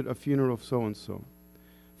attended a funeral of so-and-so.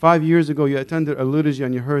 5 years ago, you attended a liturgy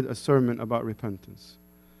and you heard a sermon about repentance.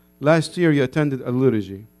 Last year, you attended a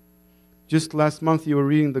liturgy. Just last month, you were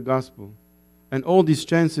reading the gospel. And all these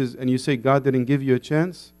chances, and you say God didn't give you a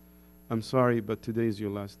chance? I'm sorry, but today is your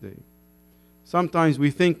last day. Sometimes we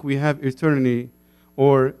think we have eternity,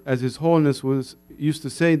 or as His Holiness used to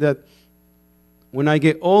say, that when I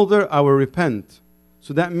get older, I will repent.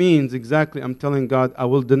 So that means exactly, I'm telling God, I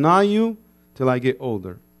will deny you till I get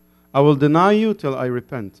older. I will deny you till I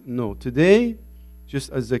repent. No, today, just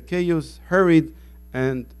as Zacchaeus hurried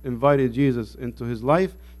and invited Jesus into his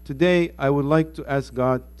life, today I would like to ask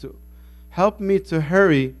God to help me to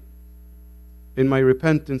hurry in my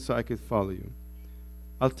repentance so I could follow you.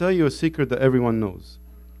 I'll tell you a secret that everyone knows.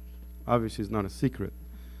 Obviously, it's not a secret.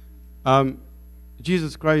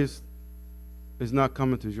 Jesus Christ is not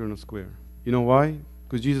coming to Journal Square. You know why?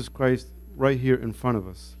 Because Jesus Christ right here in front of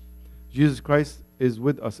us. Jesus Christ is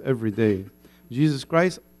with us every day. Jesus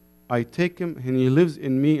Christ, I take Him and He lives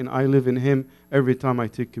in me and I live in Him every time I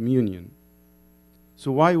take communion.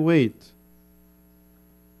 So why wait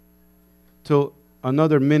till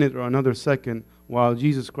another minute or another second while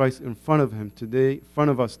Jesus Christ in front of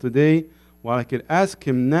us today, while I could ask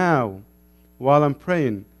Him now, while I'm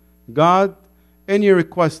praying, God, any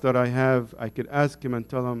request that I have, I could ask Him and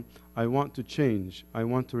tell Him, I want to change, I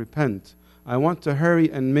want to repent, I want to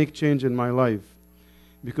hurry and make change in my life.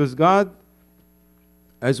 Because God,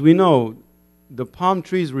 as we know, the palm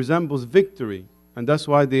trees resembles victory, and that's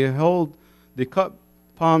why they cut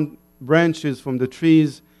palm branches from the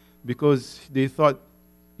trees, because they thought,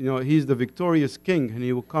 He's the victorious King and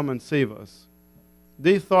He will come and save us.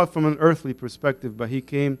 They thought from an earthly perspective, but He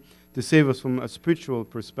came to save us from a spiritual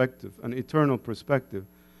perspective, an eternal perspective.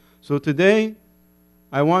 So today,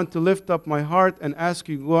 I want to lift up my heart and ask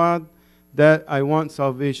you, God, that I want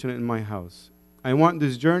salvation in my house. I want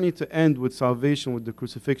this journey to end with salvation, with the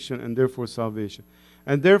crucifixion, and therefore salvation.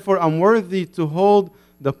 And therefore, I'm worthy to hold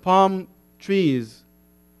the palm trees,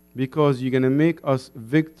 because you're going to make us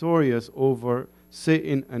victorious over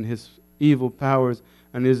Satan and his evil powers.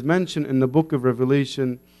 And it is mentioned in the book of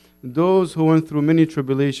Revelation, those who went through many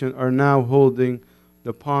tribulations are now holding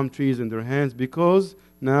the palm trees in their hands, because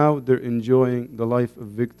Now they're enjoying the life of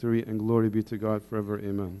victory, and glory be to God forever.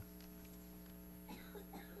 Amen.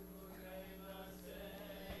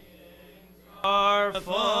 Are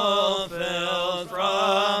fulfilled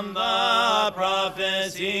from the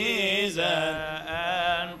prophecies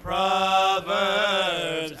and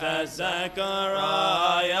proverbs, as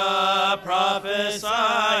Zechariah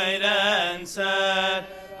prophesied and said,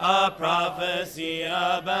 a prophecy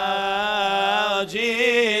about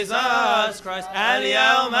Jesus Christ.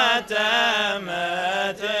 اليوم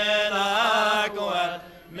تمت الأقوال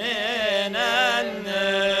من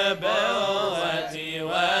النبوة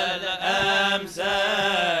والأمثال،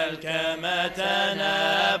 كما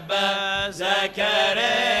تنبأ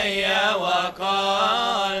زكريا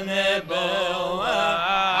وقال نبوة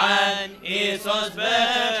عن إيسوس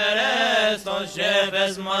بكريستوس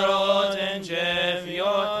شفس مروت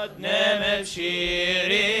شفيوت نم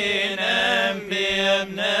بشيرين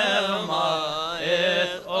بابن الماء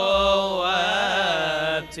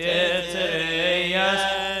قوة تتريس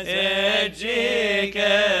اجيك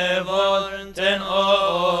فولتن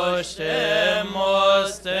اوشتم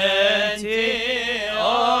مستنتي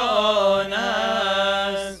اونس.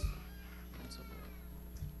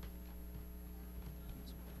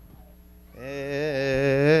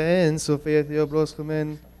 En Sofia Theoblos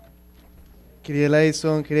Khumen, Kyrie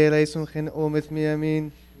eleison, gen ometh mi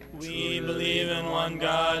amin. We believe in one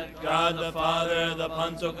God, God the Father, the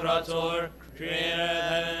Pantocrator, creator of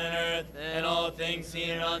heaven and earth, and all things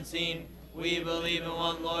seen and unseen. We believe in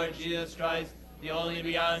one Lord Jesus Christ, the only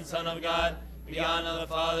begotten Son of God, begotten of the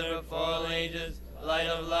Father before all ages, light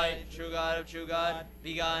of light, true God of true God,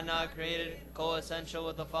 begotten, not created, co-essential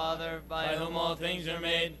with the Father, by whom all things are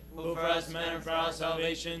made, who for us men and for our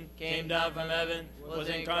salvation came down from heaven, was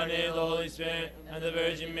incarnated of the Holy Spirit, and the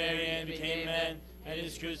Virgin Mary, and became man, and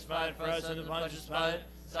is crucified for us under Pontius Pilate,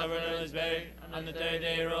 suffered and was buried, and on the third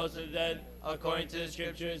day he rose from the dead. According to the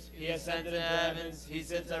Scriptures, he ascended into the heavens, he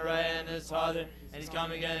sits at the right hand of his Father, and he's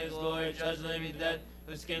come again in his glory, to judge the living and the dead,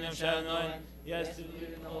 whose kingdom shall not end. Yes, to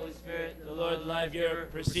believe in the Holy Spirit, the Lord, the life-giver,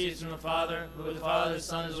 proceeds from the Father, who with the Father, the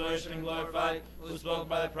Son, is worshipped and glorified, who spoke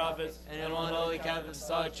by the prophets, and in one holy Catholic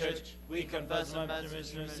Apostolic Church, we confess our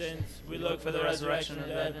remission of sins. We look for the resurrection of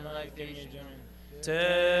the dead and the life of the age.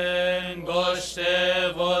 Ten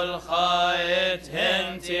goshte volchait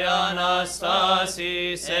henti anastasi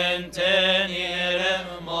senten irem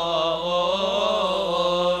maot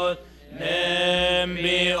nem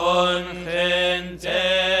bi on chente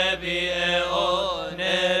bi eon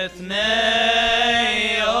ethneio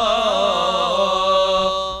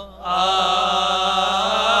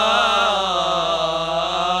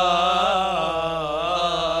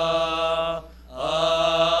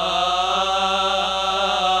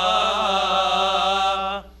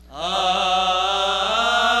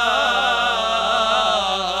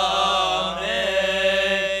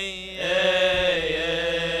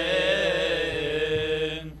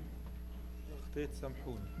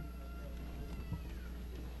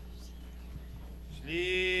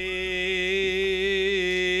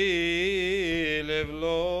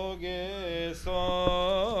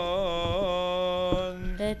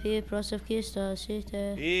Cross of Christos,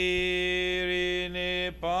 Sita.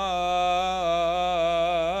 Irene pa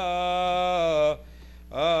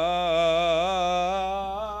asi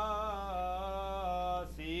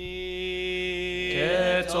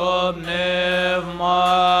Ketob nevmati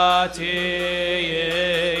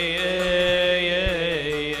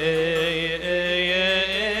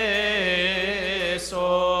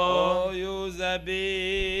so being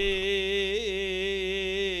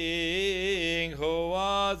who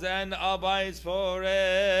was and abides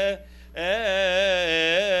forever,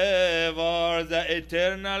 the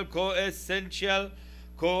eternal, co-essential,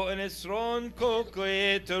 co-enthroned,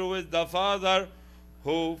 co-creator with the Father,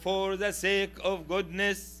 who for the sake of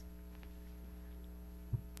goodness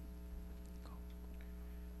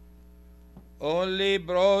only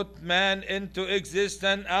brought man into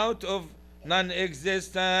existence out of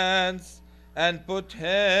non-existence, and put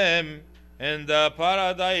him in the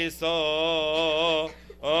paradise of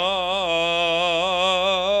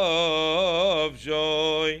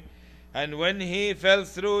joy. And when he fell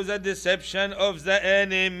through the deception of the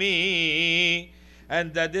enemy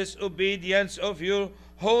and the disobedience of your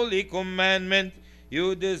holy commandment,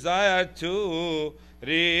 you desire to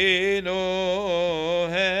renew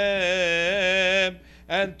him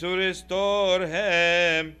and to restore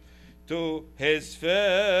him to his first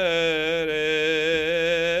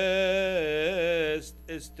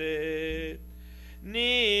estate.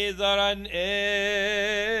 Neither an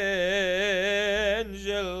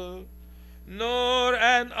angel nor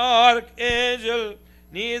an archangel,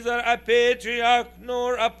 neither a patriarch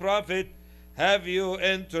nor a prophet have you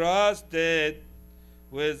entrusted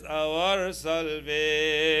with our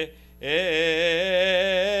salvation.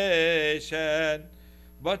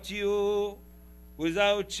 But you,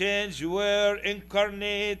 without change, were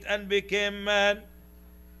incarnate and became man,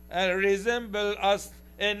 and resemble us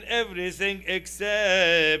in everything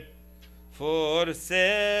except for sin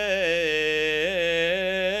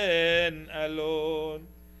alone,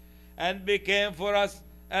 and became for us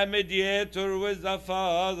a mediator with the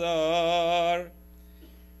Father.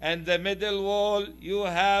 And the middle wall you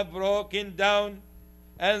have broken down,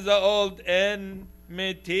 and the old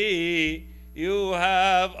enmity you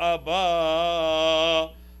have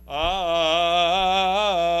abolished.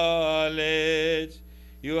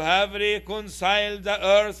 You have reconciled the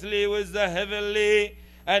earthly with the heavenly,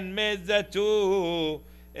 and made the two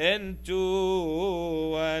into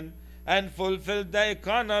one, and fulfilled the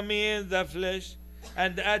economy in the flesh.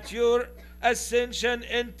 And at your ascension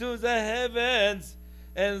into the heavens,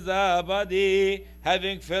 in the body,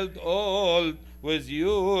 having filled all with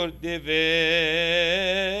your divinity,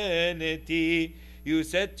 you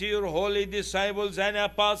said to your holy disciples and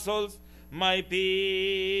apostles, my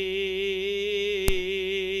peace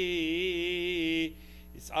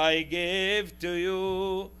I give to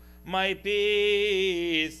you, my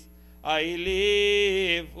peace I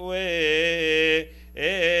leave with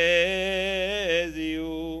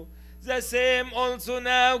you. The same also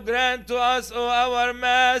now grant to us, O our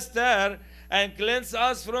Master, and cleanse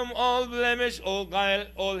us from all blemish, all guile,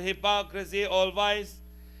 all hypocrisy, all vice,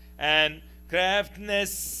 and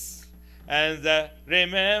craftiness, and the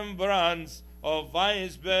remembrance of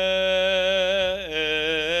vice bearing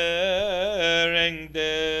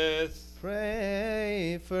death.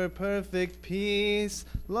 Pray for perfect peace,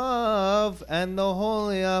 love, and the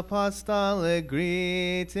holy apostolic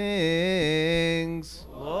greetings.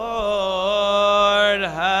 Lord,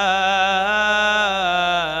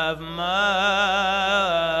 have mercy.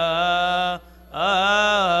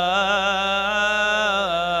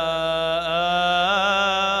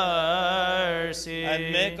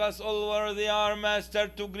 And make us all worthy, our Master,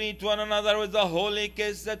 to greet one another with a holy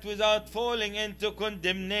kiss, that without falling into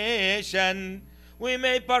condemnation, we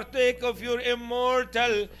may partake of your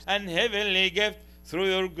immortal and heavenly gift, through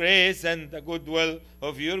your grace and the goodwill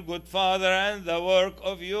of your good Father and the work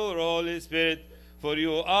of your Holy Spirit. For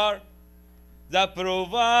you are the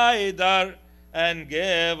provider and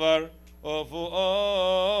giver of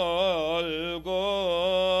all goodness.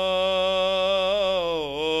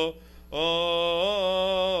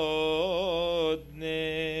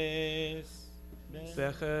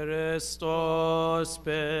 Christos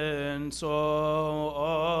penso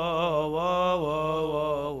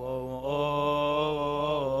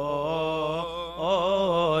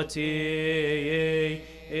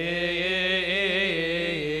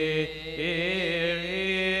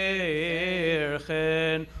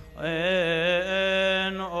irchen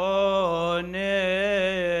en onesti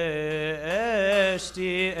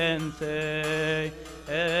ente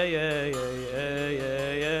eveyo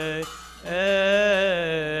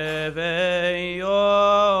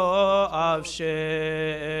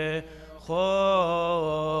avshe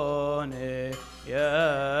chone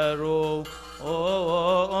yaru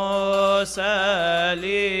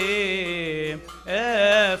salim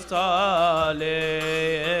eftale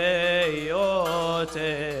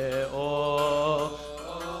yote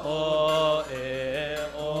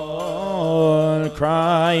on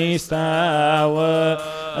Christ our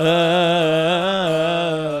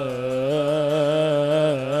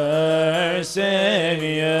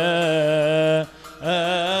Savior,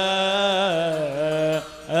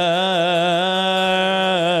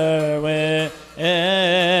 with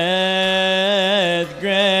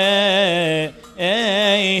great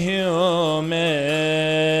humility,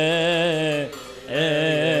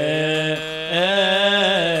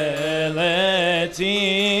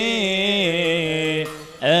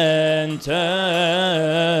 enter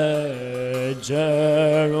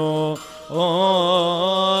Jerusalem,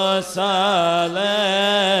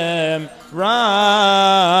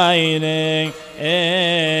 riding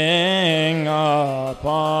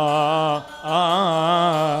upon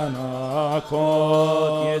a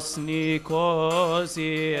colt.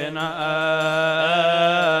 Yesnikosi and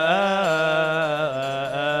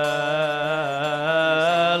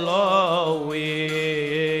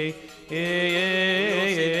Eloi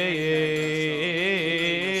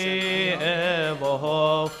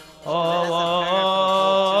Evo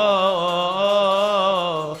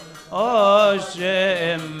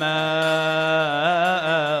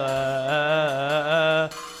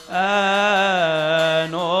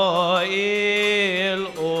Anoil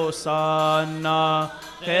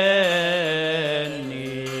خني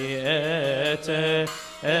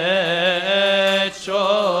et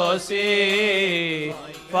chosi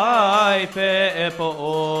fai pe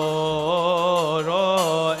oro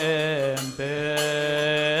empe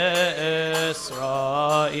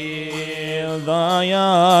Israel. The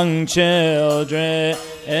young children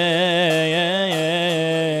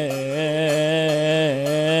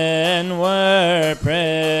were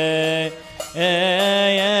praising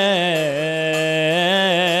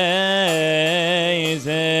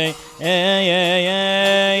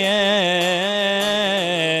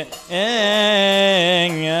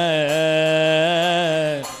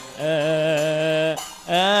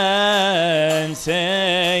and saying,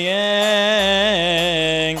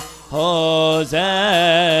 Hosanna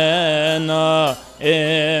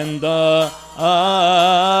in the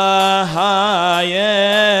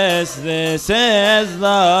highest. This is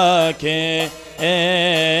the King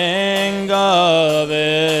of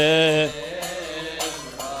Israel.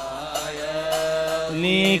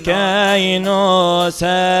 لكي نسبحك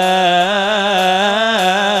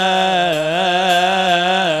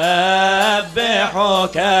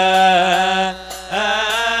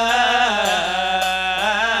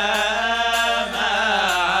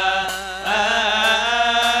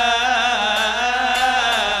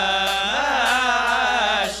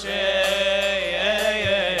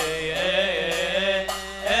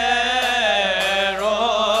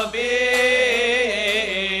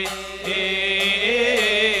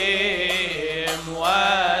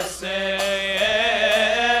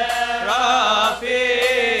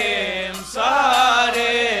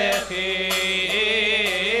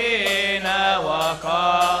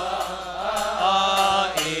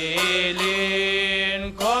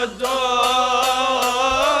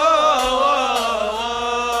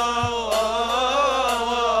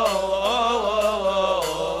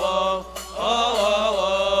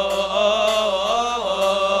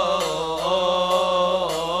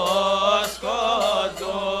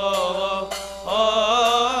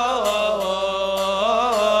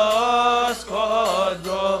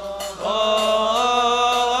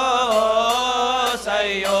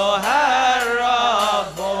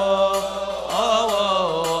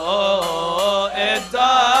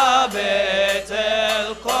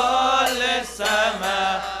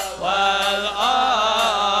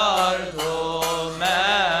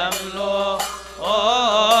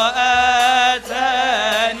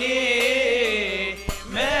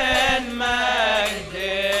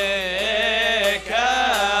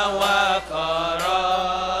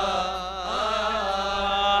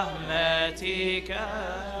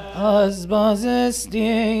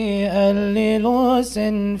أسبازستي الليلوس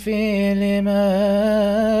في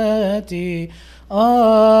لماتي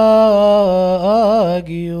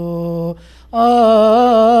آجيو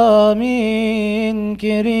آمين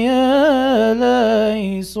كريا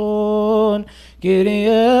ليسون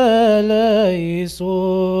كريا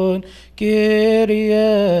ليسون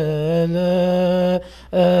كريا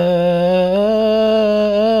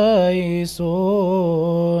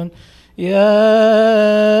ليسون يا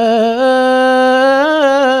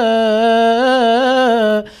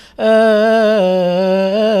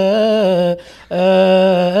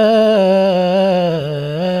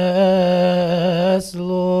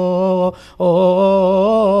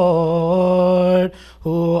Lord,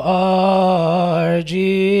 who are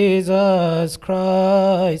Jesus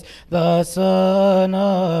Christ, the Son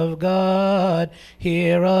of God,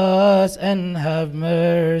 hear us and have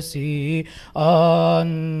mercy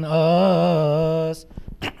on us.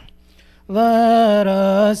 Let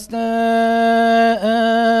us stand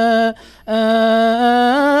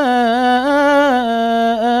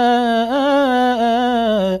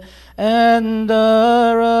and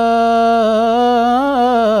arise.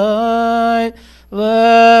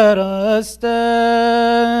 Let us stand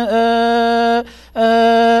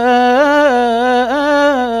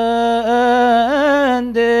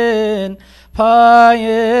in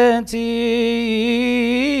piety.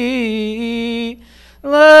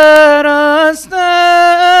 Let us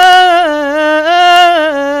stand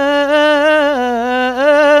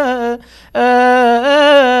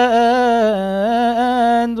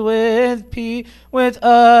with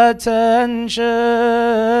attention.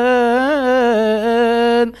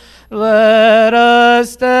 Let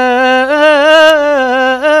us stand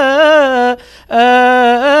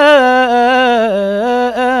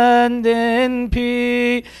in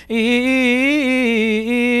peace.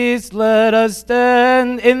 Let us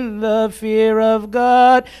stand in the fear of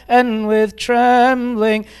God and with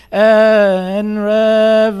trembling and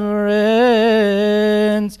reverence.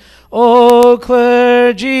 Oh O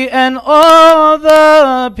clergy and all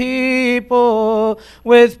the people,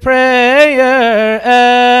 with prayer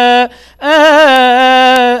and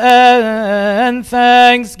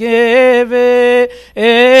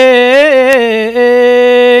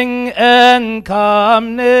thanksgiving and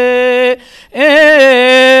calmness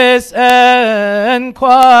and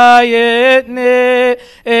quietness,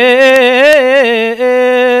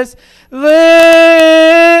 lift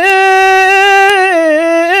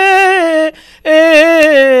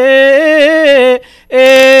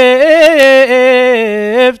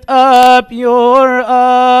up your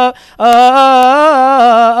eyes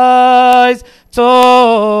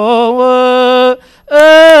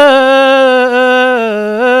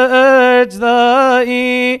towards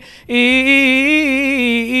the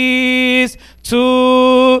east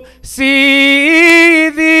to see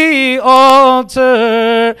the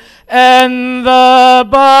altar and the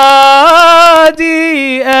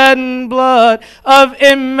body and blood of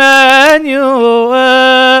Emmanuel,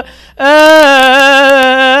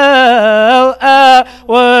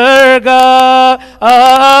 our God,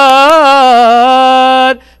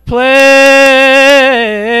 placed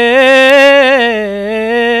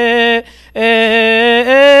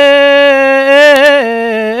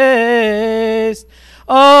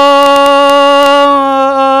on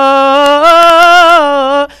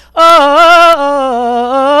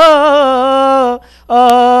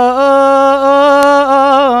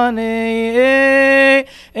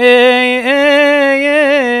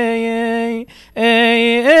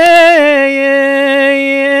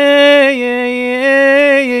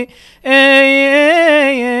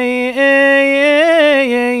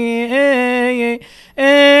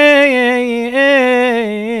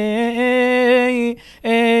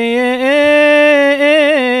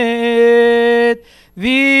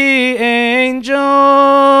the angels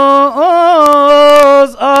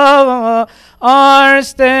are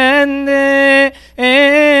standing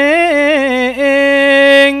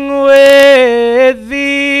with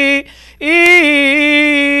the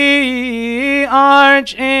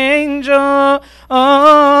archangels,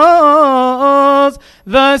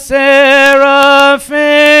 the seraphim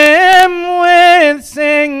with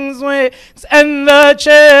sings wings, and the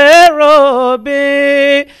cherubim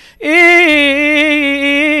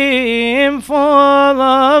full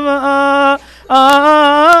of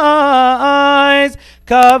eyes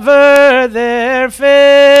cover their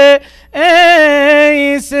faces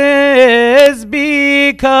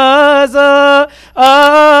because of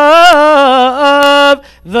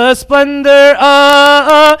the splendor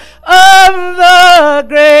of the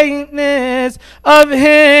greatness of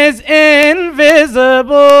his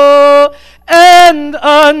invisible and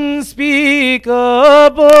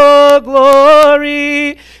unspeakable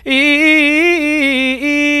glory.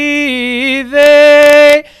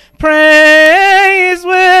 They praise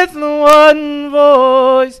with one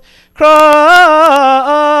voice, crying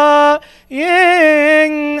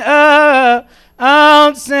out,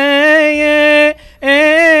 saying,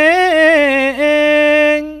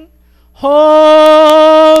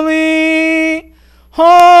 Holy,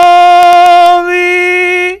 holy,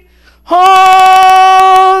 holy,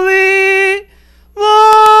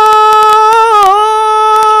 Lord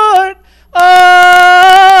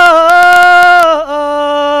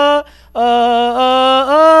of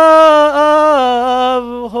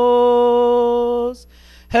hosts.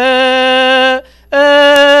 Heaven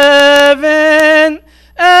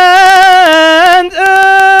and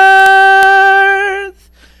earth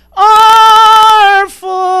are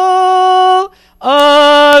full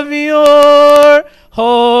of your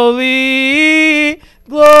holy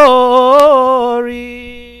glory.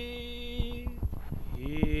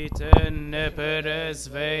 Iten neperes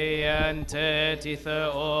veiente tithe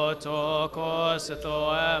otokos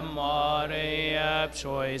thoem mariep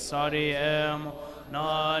choisariem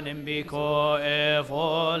non imbiko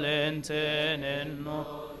evolentin inno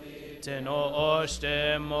teno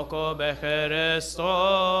ostem moko becherestos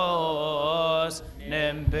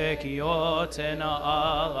nempekioten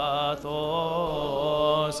alathos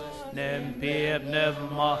nempieb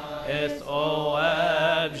nevma eth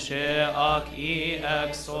oeb sheak I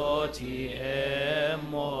exoti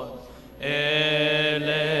emo eleos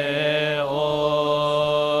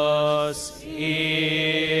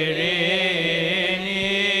irinis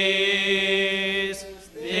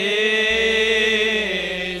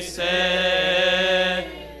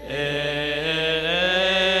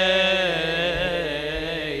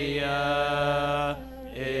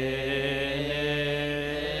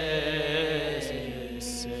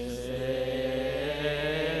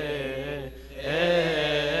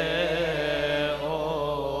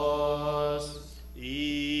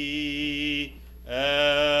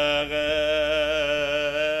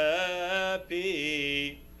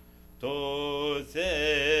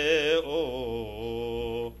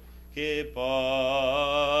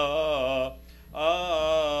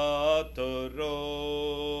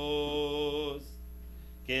Toros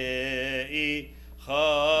Kei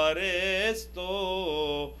Charisto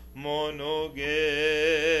Monoge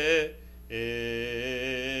Enos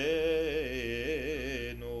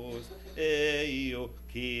Eio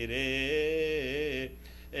Kire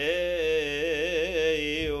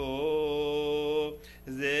Eio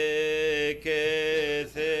Zeketheo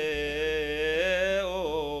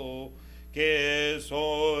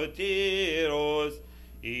Kesotiros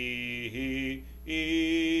Imon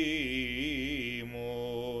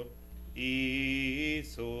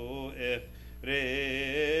Iso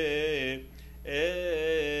Efre Esto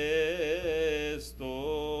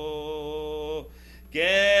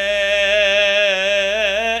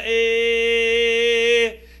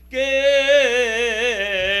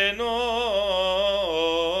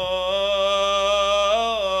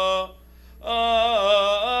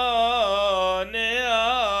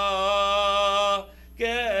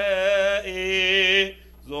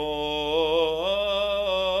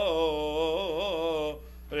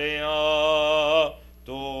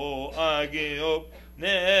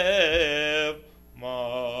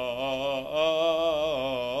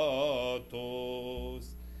Matos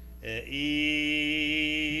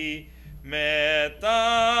ei meta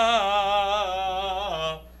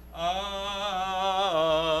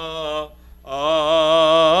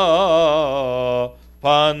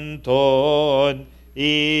panton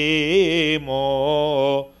imo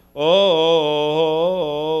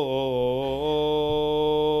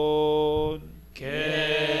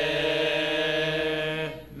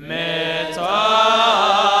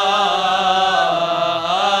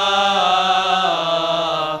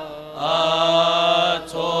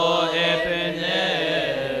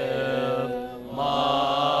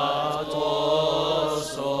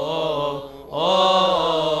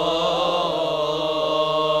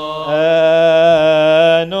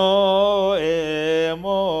no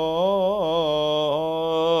emontas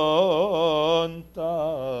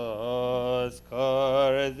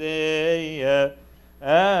cardeia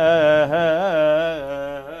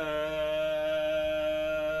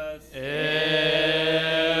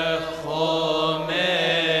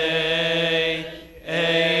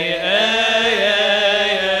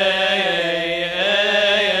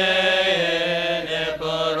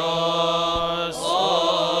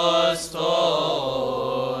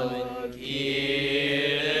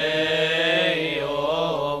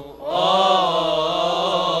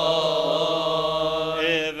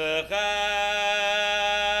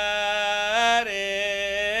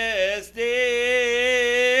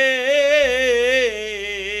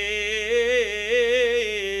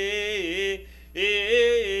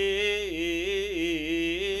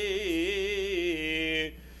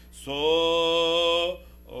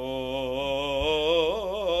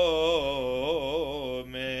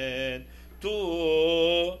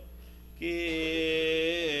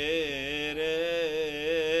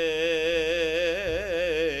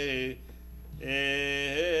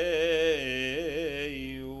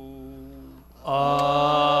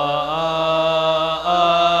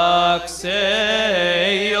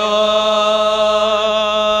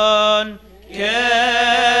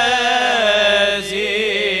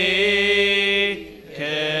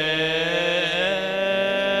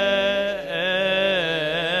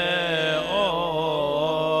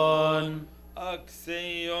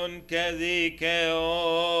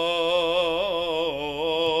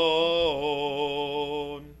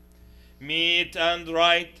Meet and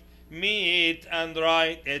right, meet and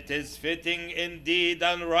right. It is fitting indeed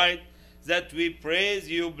and right that we praise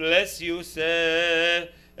you, bless you, serve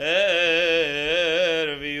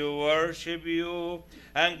you, worship you,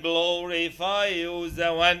 and glorify you,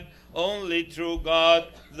 the one only true God,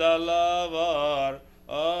 the lover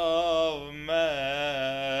of mankind.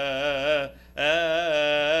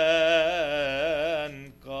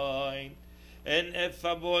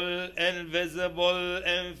 Ineffable, invisible,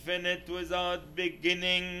 infinite, without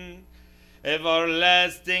beginning,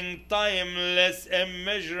 everlasting, timeless,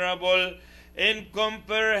 immeasurable,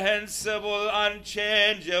 incomprehensible,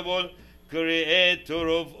 unchangeable, creator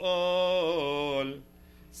of all,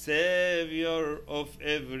 savior of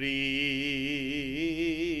everyone,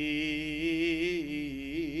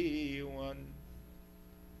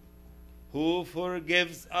 who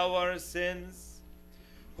forgives our sins,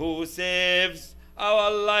 who saves our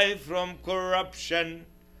life from corruption,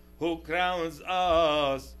 who crowns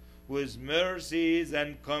us with mercies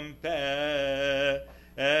and compassion.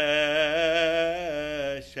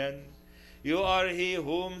 You are he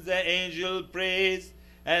whom the angel praise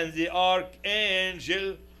and the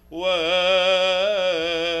archangel worship.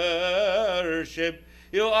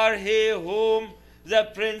 You are he whom the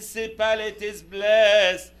principalities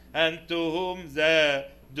bless, and to whom the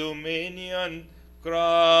dominion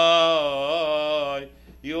cry.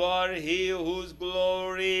 You are he whose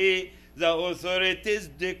glory the authorities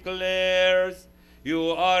declares.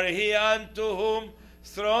 You are he unto whom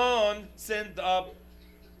throne send up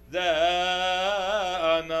the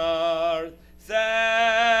honor.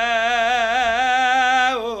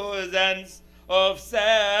 Thousands of thousands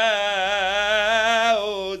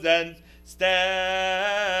stand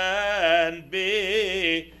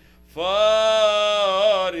before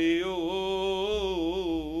you,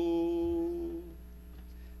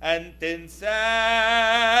 and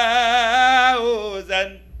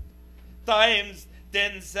 10,000 times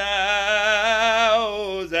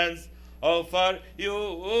 10,000 offer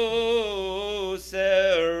you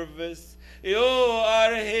service. You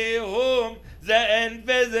are he whom the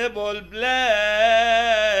invisible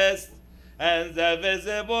bless, and the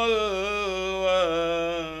visible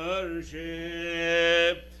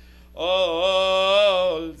worship.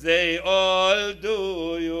 They all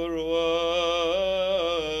do your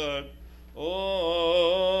word.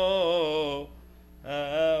 Oh,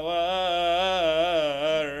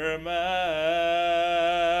 our Master.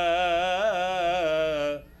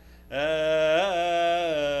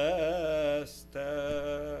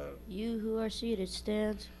 You who are seated,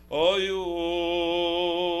 stand. Oh, you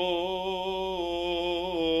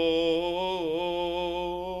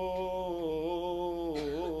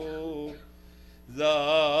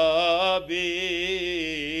the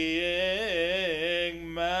being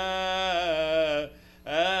Master,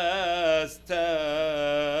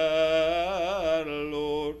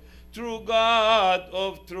 Lord, true God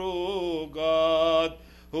of true God,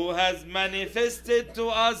 who has manifested to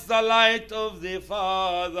us the light of the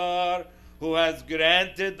Father, who has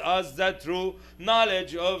granted us the true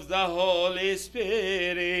knowledge of the Holy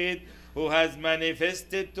Spirit, who has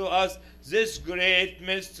manifested to us this great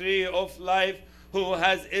mystery of life, who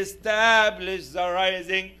has established the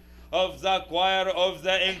rising of the choir of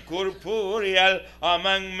the incorporeal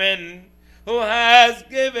among men, who has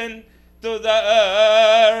given to the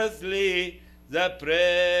earthly the praising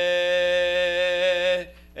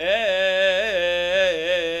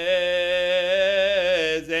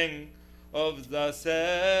of the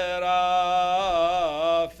seraphim.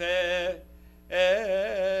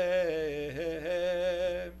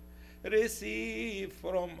 Receive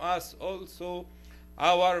from us also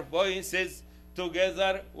our voices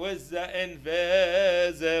together with the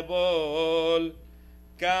invisible.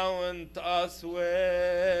 Count us with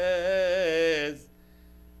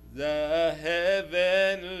the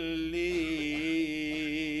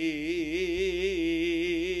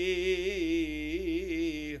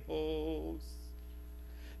heavenly hosts.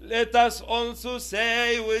 Let us also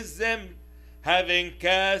say with them, having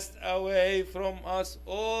cast away from us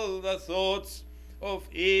all the thoughts of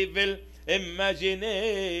evil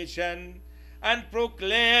imagination, and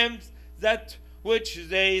proclaimed that which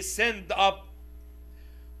they send up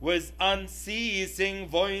with unceasing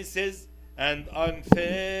voices and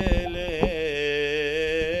unfailing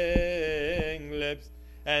lips,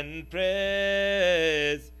 and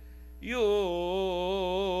praise your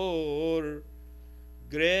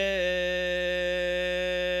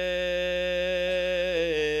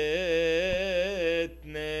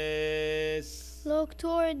greatness. Look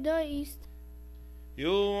toward the east.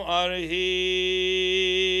 You are he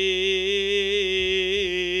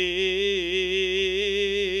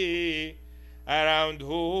around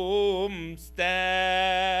whom stand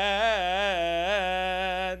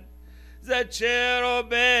the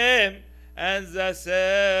cherubim and the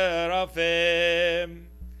seraphim,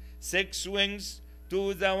 6 wings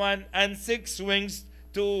to the one and 6 wings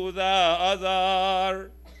to the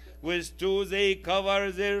other. With 2 they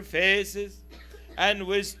cover their faces, and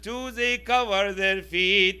with 2 they cover their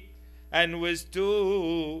feet, and with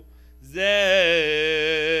 2 they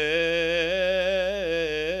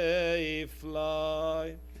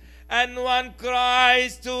fly. And one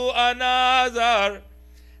cries to another,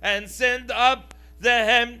 and send up the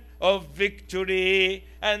hymn of victory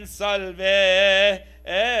and salvation,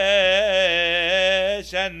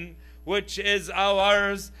 which is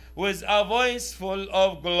ours, with a voice full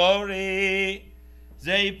of glory.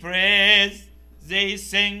 They praise, they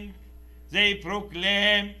sing, they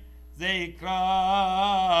proclaim, they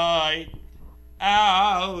cry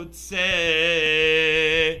out,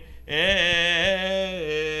 say,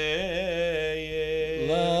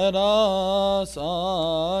 let us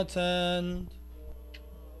attend.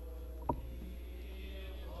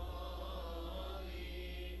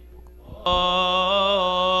 Holy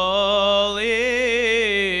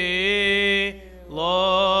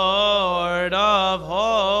Lord of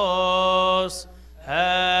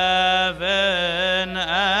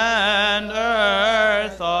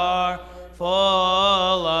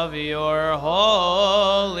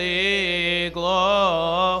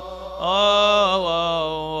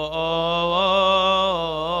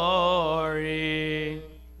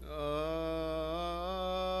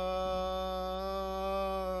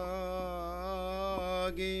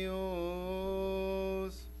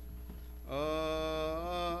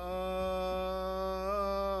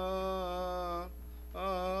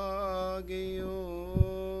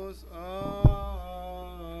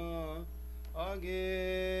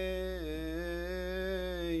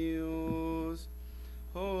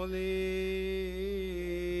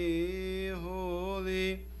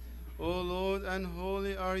holy. O Lord, and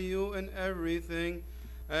holy are you in everything,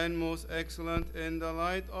 and most excellent in the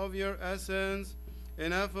light of your essence.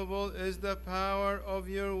 Ineffable is the power of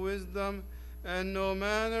your wisdom, and no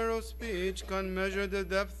manner of speech can measure the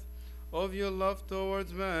depth of your love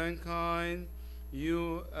towards mankind.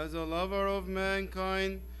 You, as a lover of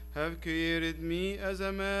mankind, have created me as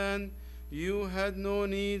a man. You had no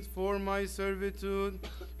need for my servitude,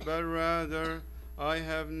 but rather I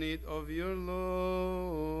have need of your lordship.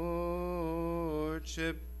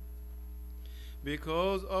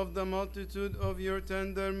 Because of the multitude of your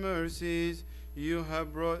tender mercies, you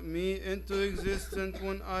have brought me into existence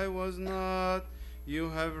when I was not. You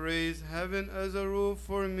have raised heaven as a roof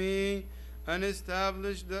for me, and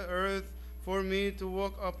established the earth for me to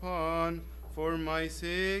walk upon. For my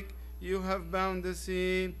sake you have bound the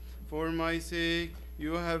sea. For my sake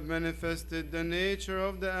you have manifested the nature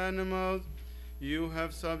of the animals. You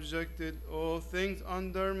have subjected all things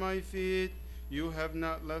under my feet. You have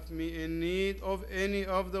not left me in need of any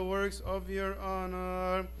of the works of your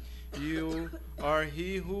honor. You are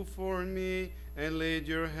he who formed me, and laid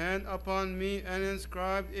your hand upon me, and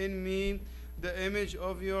inscribed in me the image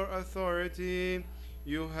of your authority.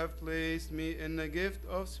 You have placed me in the gift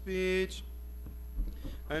of speech,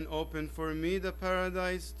 and opened for me the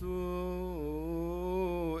paradise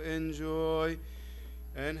to enjoy,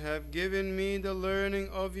 and have given me the learning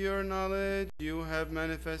of your knowledge. You have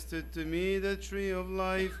manifested to me the tree of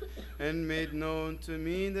life, and made known to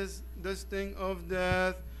me the sting of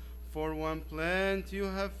death. For one plant you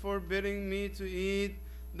have forbidden me to eat,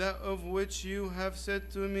 that of which you have said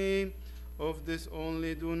to me, of this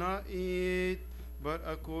only do not eat, but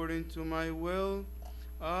according to my will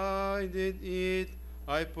I did eat.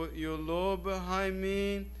 I put your law behind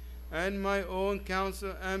me, and my own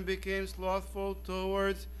counsel, and became slothful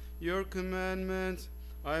towards your commandments.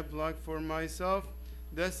 I blocked for myself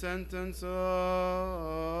the sentence of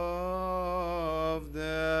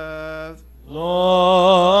death. Lord,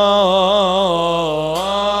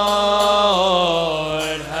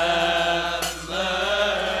 have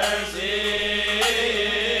mercy.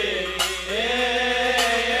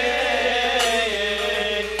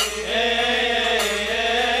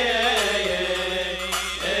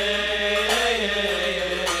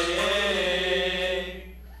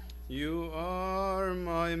 You are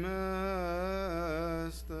my master.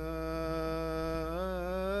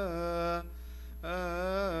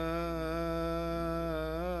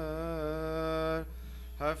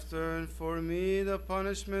 Have turned for me the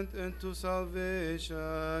punishment into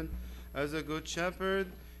salvation. As a good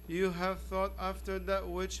shepherd, you have thought after that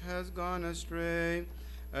which has gone astray.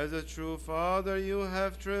 As a true father, you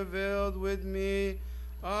have travailed with me,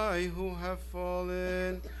 I who have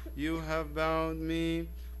fallen. You have bound me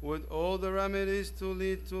with all the remedies to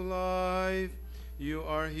lead to life. You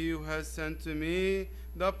are he who has sent to me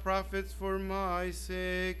the prophets for my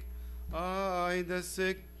sake. I, the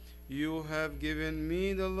sick, you have given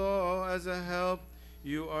me the law as a help.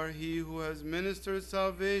 You are he who has ministered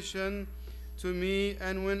salvation to me,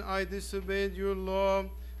 and when I disobeyed your law,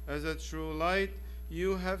 as a true light,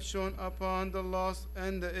 you have shone upon the lost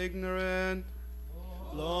and the ignorant.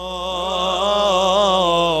 Lord,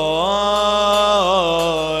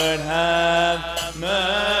 have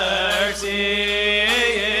mercy.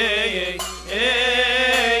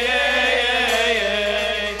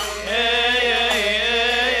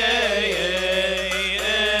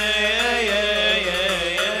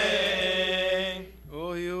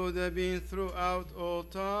 O you that being throughout all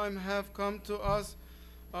time have come to us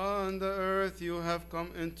on the earth, you have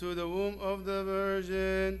come into the womb of the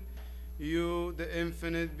Virgin. You, the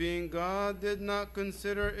infinite being God, did not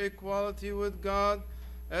consider equality with God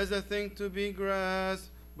as a thing to be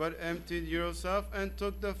grasped, but emptied yourself and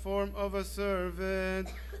took the form of a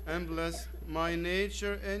servant, and blessed my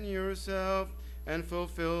nature in yourself, and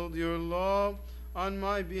fulfilled your law on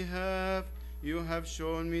my behalf. You have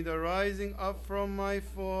shown me the rising up from my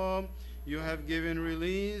fall. You have given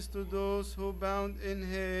release to those who bound in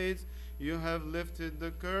hate. You have lifted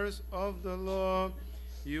the curse of the law.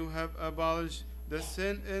 You have abolished the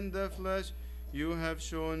sin in the flesh. You have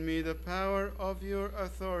shown me the power of your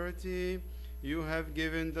authority. You have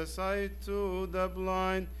given the sight to the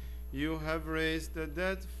blind. You have raised the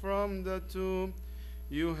dead from the tomb.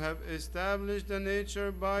 You have established the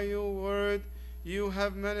nature by your word. You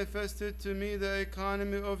have manifested to me the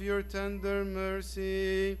economy of your tender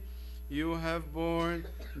mercy. You have borne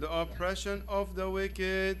the oppression of the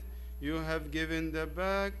wicked. You have given the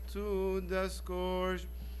back to the scourge.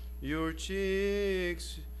 Your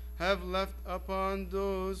cheeks have left upon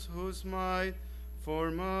those who smite for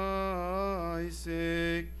my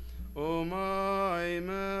sake. O my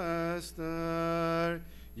Master,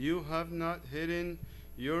 you have not hidden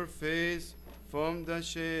your face from the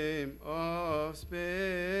shame of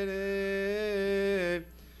spirit.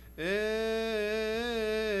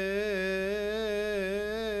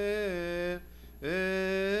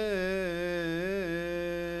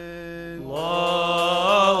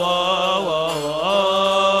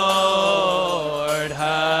 Lord,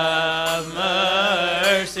 have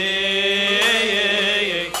mercy.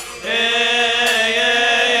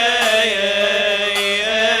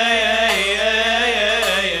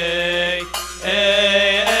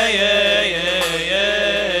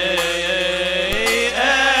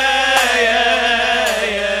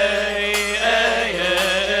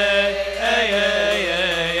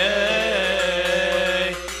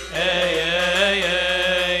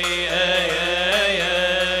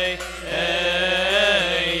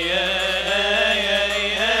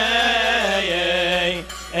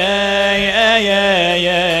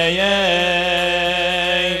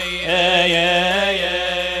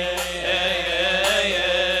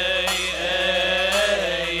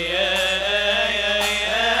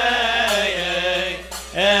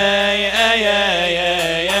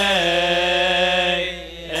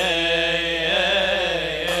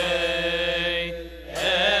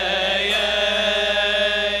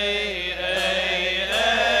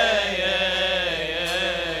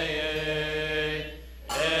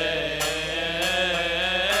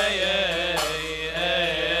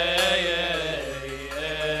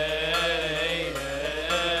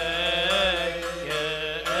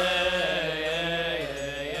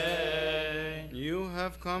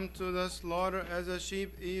 To the slaughter as a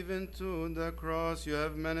sheep, even to the cross. You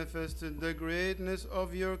have manifested the greatness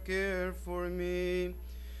of your care for me.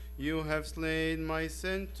 You have slain my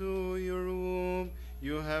sin to your womb.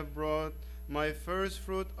 You have brought my first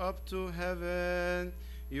fruit up to heaven.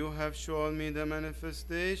 You have shown me the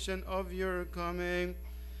manifestation of your coming,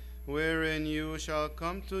 wherein you shall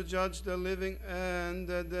come to judge the living and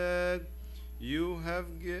the dead. You have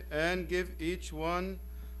and give each one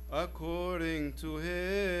according to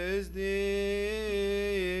his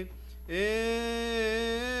deed.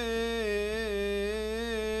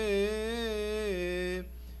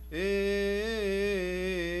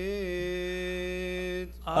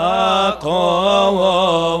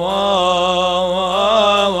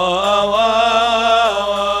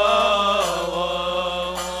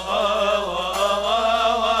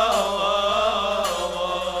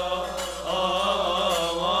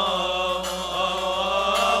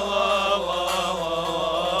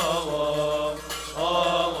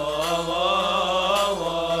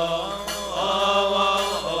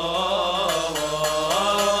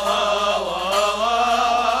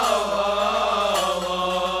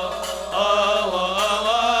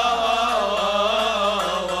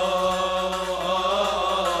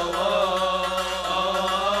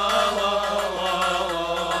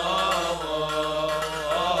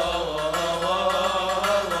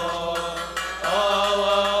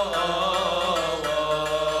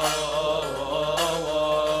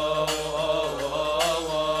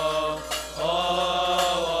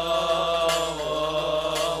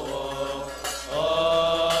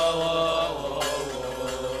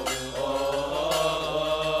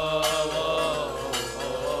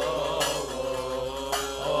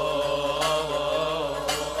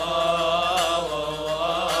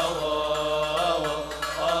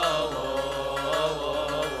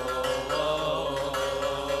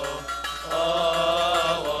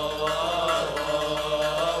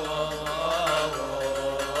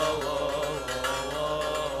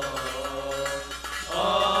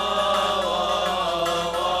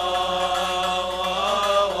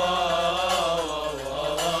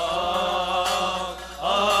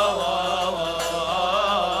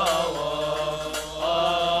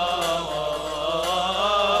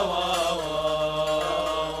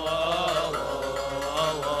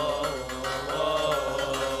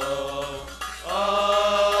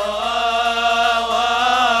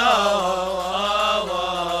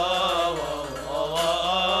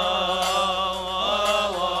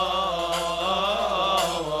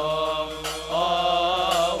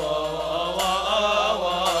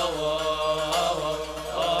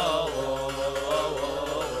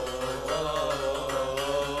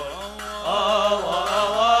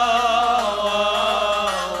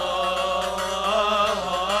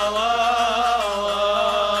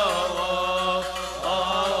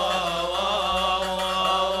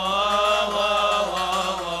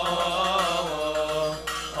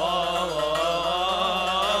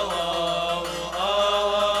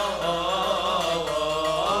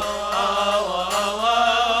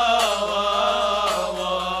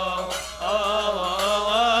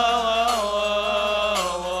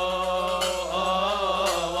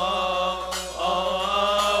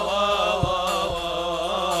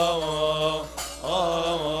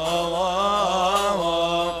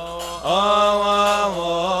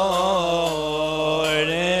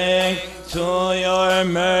 your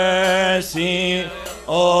mercy,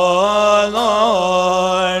 O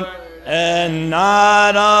Lord, and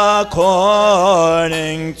not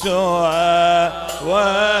according to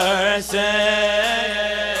our sins.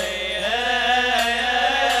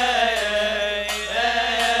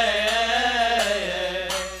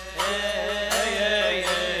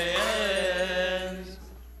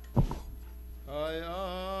 I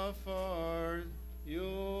offer you,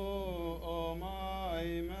 O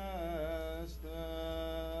my Master,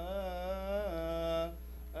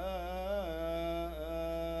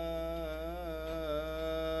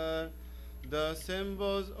 the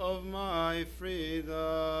symbols of my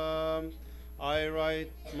freedom. I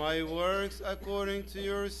write my works according to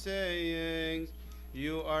your sayings.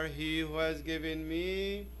 You are he who has given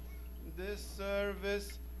me this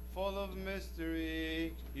service full of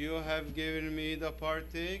mystery. You have given me the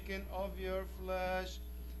partaking of your flesh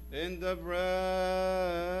in the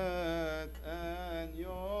bread and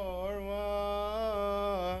your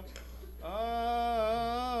wine.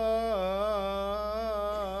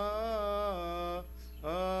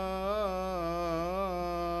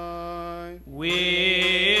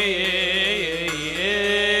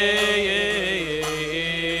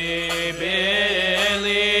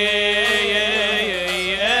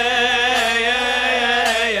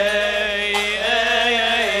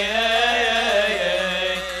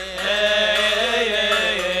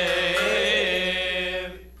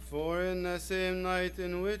 For in the same night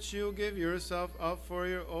in which you give yourself up for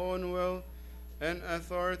your own will and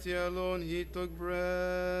authority alone, he took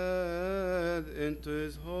bread into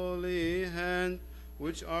his holy hand,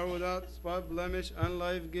 which are without spot, blemish, and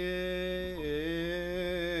life-giving.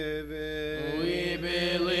 We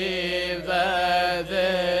believe that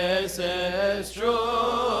this is true.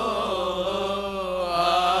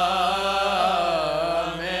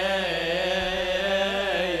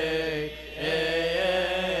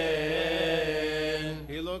 Amen.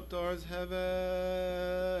 He looked towards heaven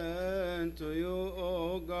to you,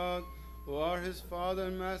 O God, who are his Father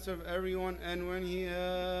and Master of everyone, and when he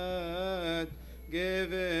had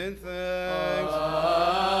given thanks,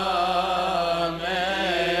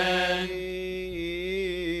 Amen.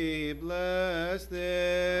 he blessed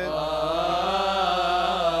it.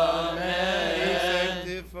 Amen. He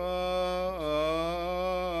sanctified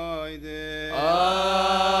it.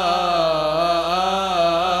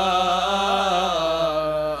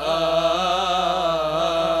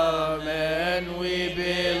 Amen. We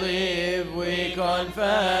believe, we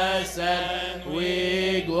confess, and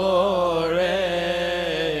we glorify.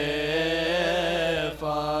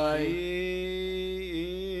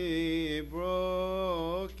 He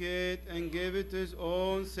broke it and gave it to his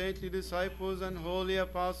own saintly disciples and holy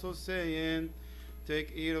apostles, saying,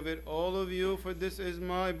 Take, eat of it, all of you, for this is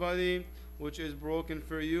my body, which is broken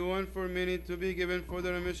for you and for many, to be given for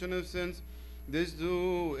the remission of sins. This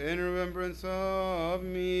do in remembrance of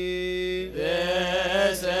me.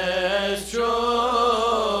 This is true.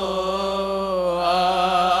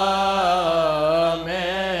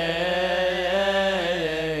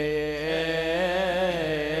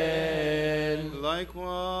 Amen.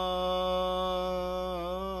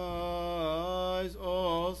 Likewise,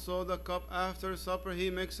 also the cup after supper, he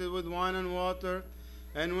mixed it with wine and water,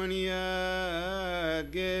 and when he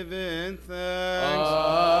had given thanks,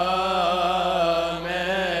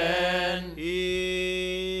 Amen.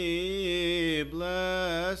 he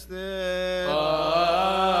blessed it.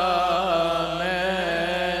 Amen.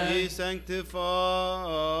 He sanctified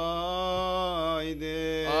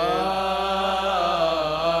it.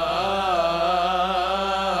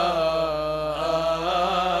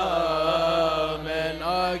 Amen.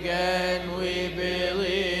 Again we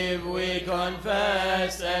believe, we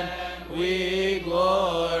confess, and we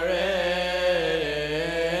glorify.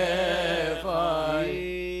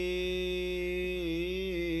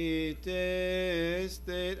 He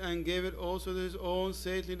tasted and gave it also to his own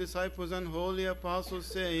saintly disciples and holy apostles,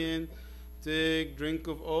 saying, Take, drink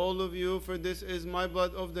of all of you, for this is my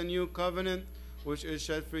blood of the new covenant, which is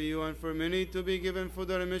shed for you and for many, to be given for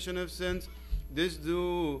the remission of sins. This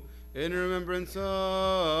do in remembrance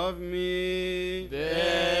of me.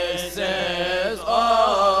 This is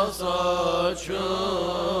also true.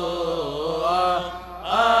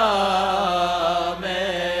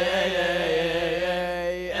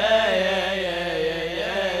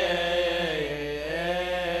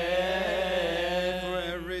 Amen. For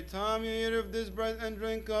every time you eat of this bread and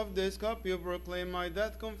drink of this cup, you proclaim my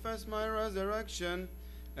death, confess my resurrection,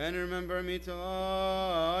 and remember me till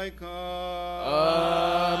I come.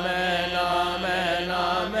 Amen, amen,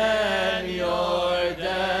 amen. Your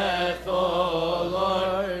death, O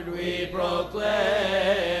Lord, we proclaim.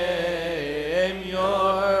 Your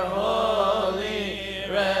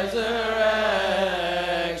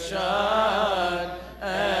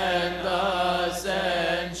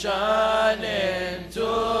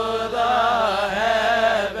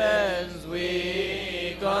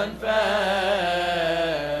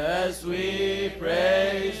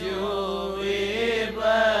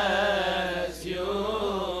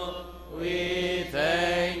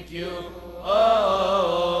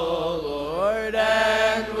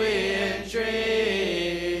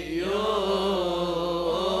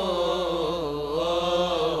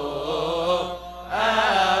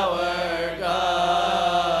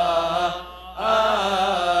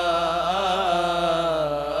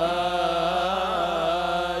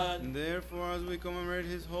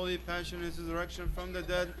holy passion, his resurrection from the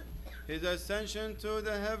dead, his ascension to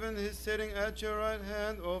the heaven, his sitting at your right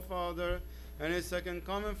hand, O Father, and his second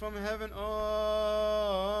coming from heaven,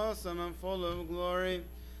 awesome and full of glory.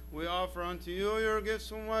 We offer unto you your gifts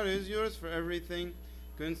from what is yours for everything,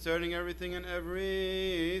 concerning everything and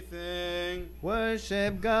everything.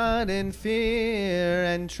 Worship God in fear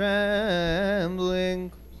and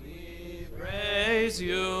trembling. We praise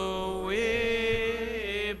you,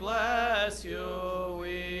 we bless you,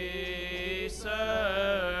 we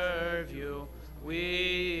serve you,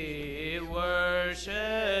 we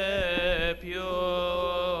worship you.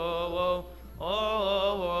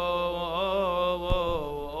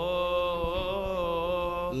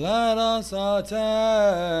 Let us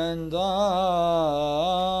attend. Amen.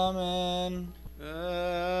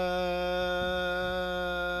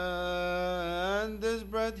 And this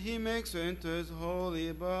bread he makes into his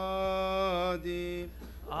holy body.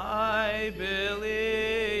 I believe.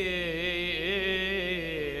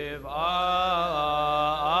 Amen.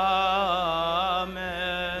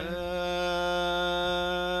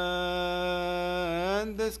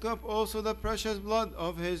 And this cup also the precious blood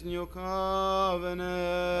of his new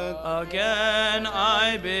covenant. Again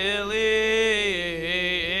I believe.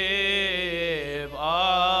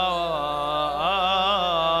 Amen.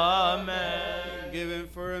 Given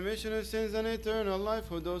for remission of sins and eternal life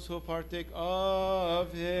for those who partake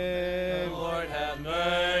of him. Lord have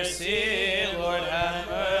mercy, Lord have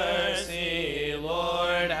mercy,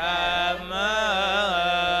 Lord have mercy.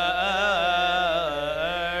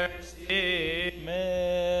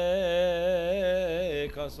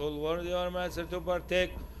 Make us all worthy, our Master, to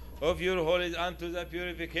partake of your holy unto the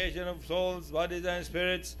purification of souls, bodies, and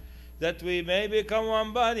spirits, that we may become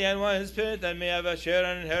one body and one spirit, and may have a share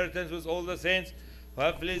and inheritance with all the saints who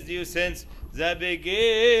have pleased you since the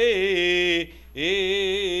beginning.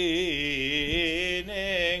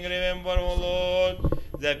 Remember, O Lord,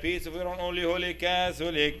 the peace of your own only holy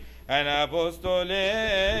Catholic and Apostolic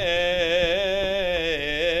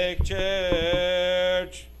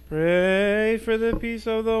Church. Pray for the peace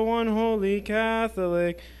of the one holy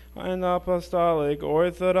Catholic and Apostolic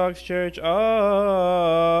Orthodox Church of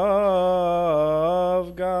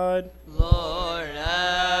God. Lord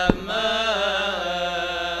have mercy.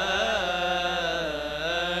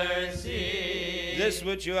 This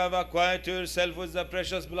which you have acquired to yourself with the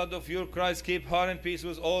precious blood of your Christ, keep her in peace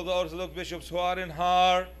with all the Orthodox bishops who are in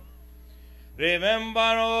her.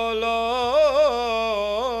 Remember, O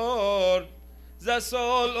Lord, the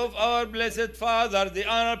soul of our blessed Father, the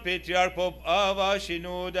honored Patriarch Pope of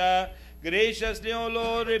Shenouda. Graciously, O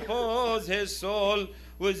Lord, repose his soul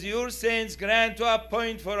with your saints. Grant to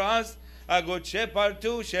appoint for us a good shepherd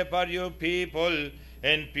to shepherd your people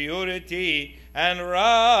in purity and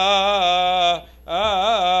righteousness.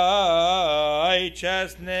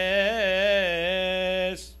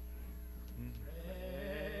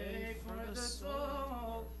 Pray for the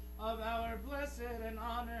soul of our blessed and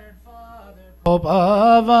honored Father, Pope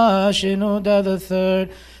of Shenouda III,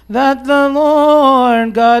 that the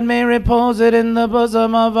Lord God may repose it in the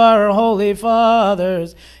bosom of our holy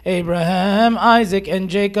fathers, Abraham, Isaac, and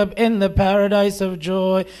Jacob, in the paradise of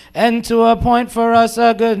joy, and to appoint for us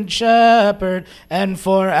a good shepherd, and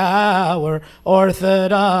for our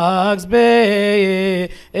Orthodox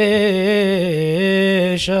bishops.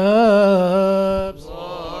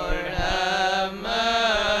 Lord have mercy.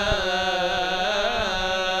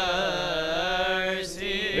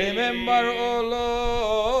 Remember, O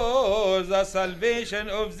Lord, the salvation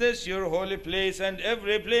of this your holy place and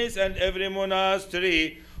every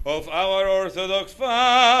monastery of our Orthodox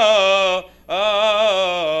fathers.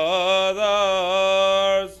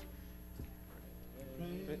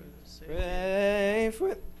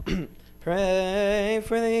 Pray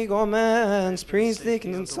for the egomens, priests,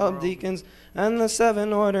 deacons, and subdeacons, and the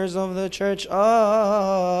 7 orders of the Church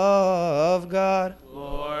of God.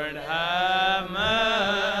 Lord have mercy.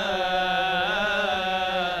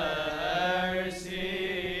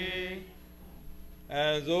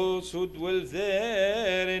 And those who dwell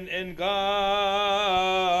therein in God's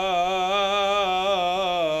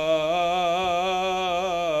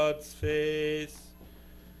face.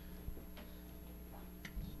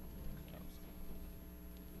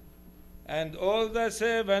 And all the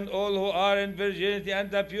saved and all who are in virginity and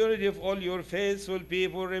the purity of all your faithful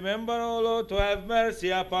people, remember, O Lord, to have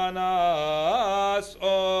mercy upon us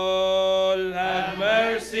all. Have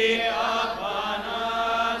mercy upon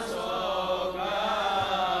us, O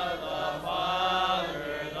God, the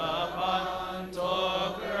Father, the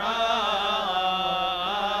Pantocrator.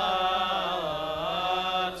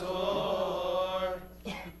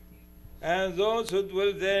 and those who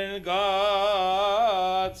dwell there in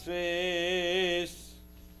God's face.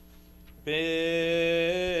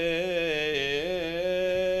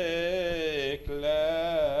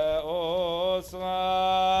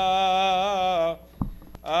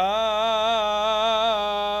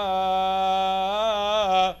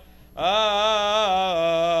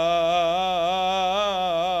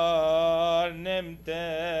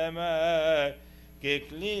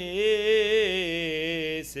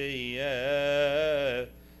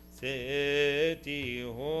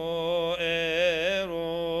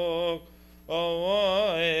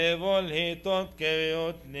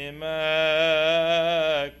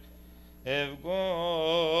 Nimak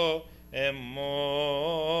evgo emmot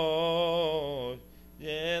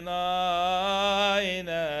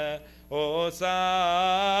yenaina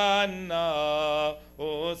Hosanna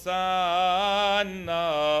Hosanna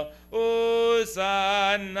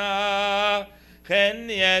Hosanna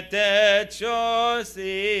Chenyete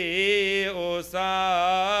Chosi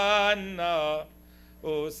Hosanna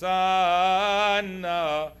Hosanna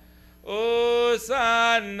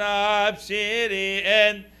Hosanna b'shiri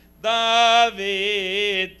en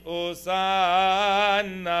David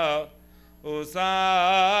Hosanna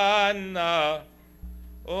Hosanna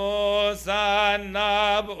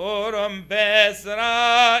Hosanna b'orom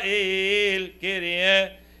b'Israel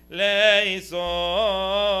Kyrie leison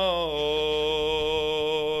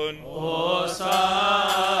Hosanna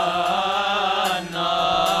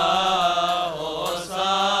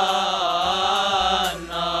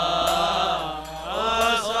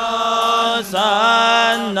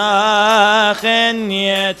Hosanna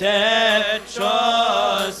Chenyete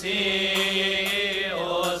Chosi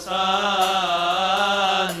Hosanna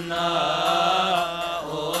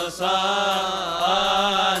Hosanna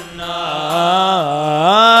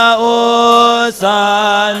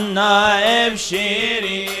Hosanna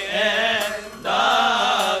Ebshiri en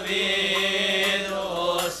David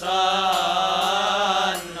Hosanna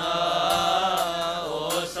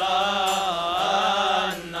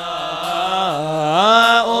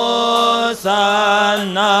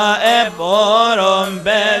Hosanna Eborom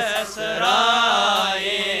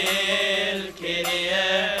b'Israel Kyrie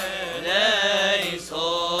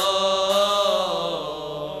leison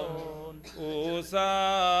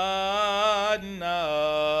Hosanna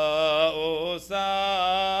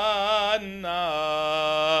Hosanna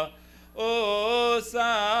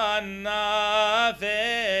Hosanna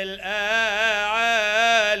fil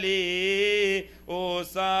a'ali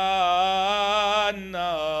Hosanna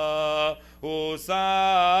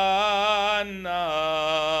Hosanna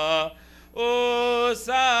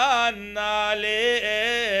Hosanna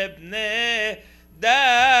لابن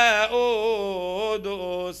داود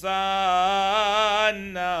Hosanna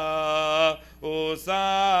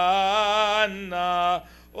Hosanna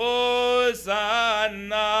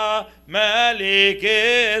Hosanna ملك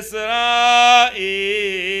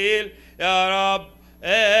إسرائيل يا رب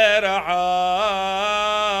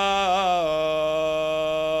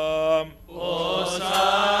ارحم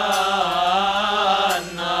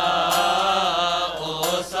Hosanna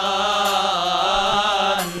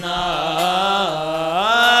Hosanna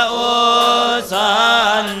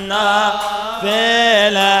Hosanna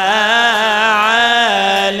fil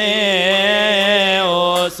a'ali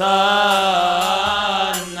Hosanna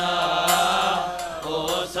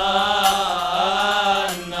Hosanna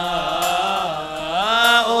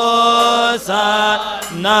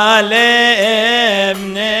Hosanna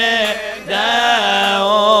لابن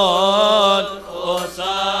داود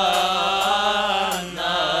Hosanna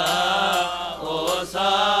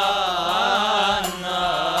Hosanna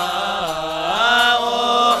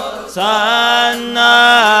Hosanna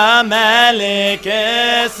ملك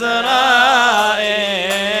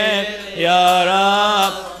إسرائيل يا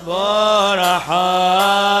رب ارحم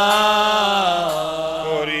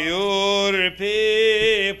For your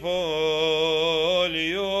people,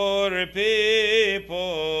 your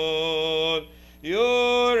people,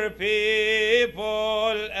 your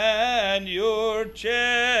people and your church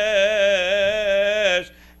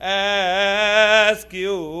ask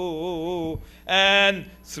you, and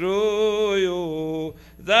through you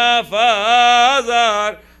the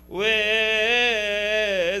Father with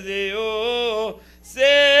you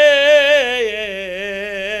saying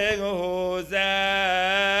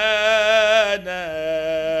Hosanna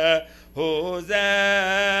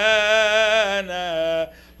Hosanna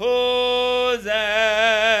Hosanna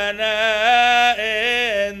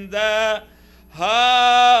in the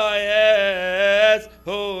high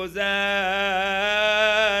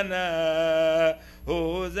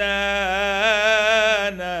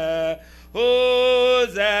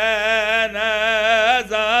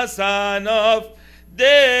the Son of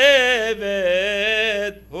David.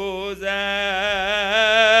 Hosanna,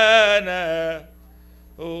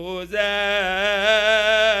 Hosanna,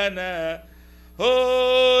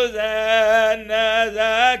 Hosanna,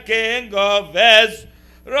 the King of Israel.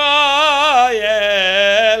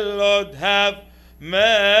 Lord, have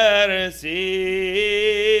mercy.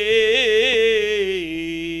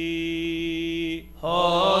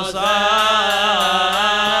 Hosanna,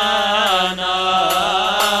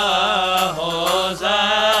 Hosanna,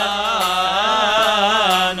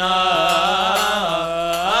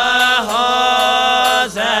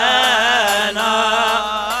 Hosanna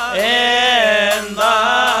in the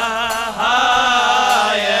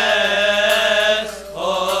highest.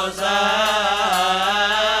 Hosanna,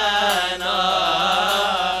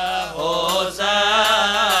 Hosanna,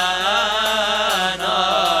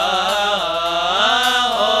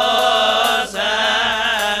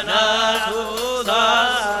 Hosanna to the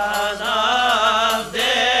Son of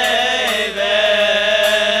David.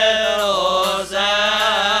 Hosanna,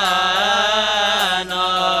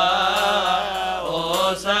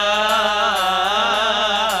 Hosanna,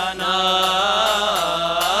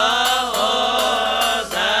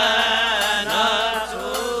 Hosanna to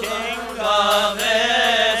King of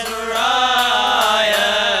Israel.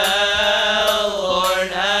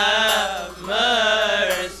 Lord, have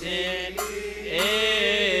mercy.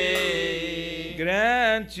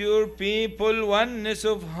 Grant your people oneness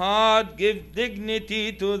of heart, give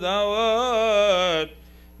dignity to the word,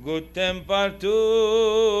 good temper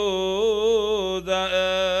to the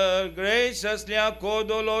air. Graciously accord,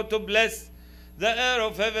 O Lord, to bless the air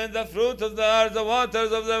of heaven, the fruit of the earth, the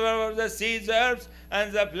waters of the river, the seeds, the herbs,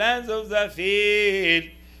 and the plants of the field.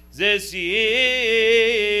 This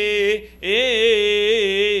year.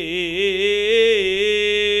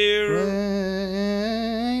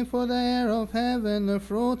 Pray for the air of heaven, the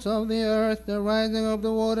fruits of the earth, the rising of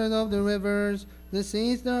the waters of the rivers, the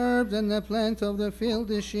seeds, the herbs, and the plants of the field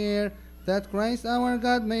this year, that Christ our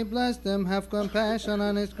God may bless them, have compassion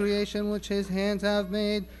on his creation which his hands have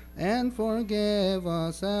made, and forgive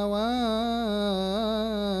us our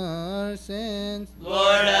sins.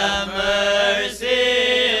 Lord, have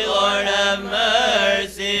mercy. Lord, have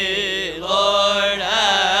mercy. Lord,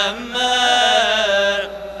 have mercy.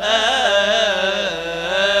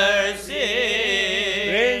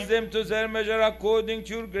 Raise them to their measure according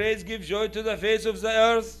to your grace. Give joy to the face of the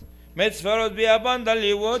earth. May its furrows be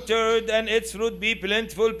abundantly watered, and its fruit be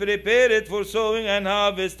plentiful. Prepare it for sowing and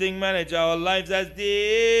harvesting. Manage our lives as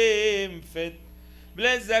deem fit.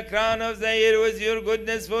 Bless the crown of the year with your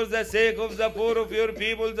goodness for the sake of the poor of your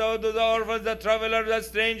people, the orphans, the traveler, the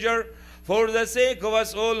stranger, for the sake of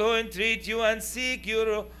us all who entreat you and seek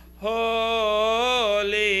your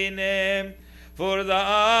holy name. For the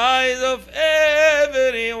eyes of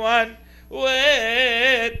everyone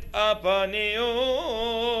wait upon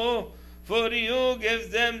you, for you give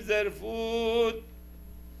them their food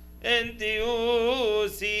in due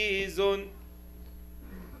season.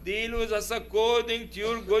 Deal with us according to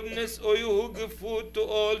your goodness, O you who give food to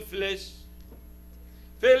all flesh.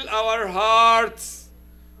 Fill our hearts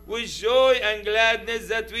with joy and gladness,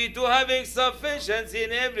 that we too, having sufficiency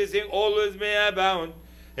in everything, always may abound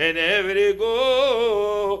in every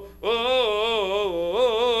good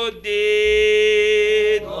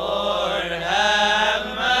deed. Lord, have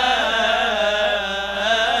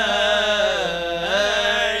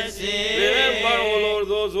mercy. Remember, O Lord,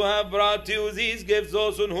 those who have brought you these gifts,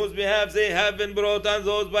 those on whose behalf they have been brought, and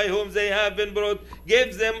those by whom they have been brought.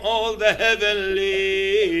 Give them all the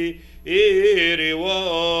heavenly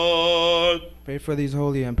reward. Pray for these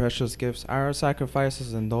holy and precious gifts, our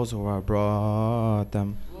sacrifices, and those who have brought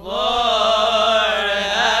them. Lord,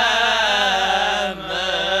 have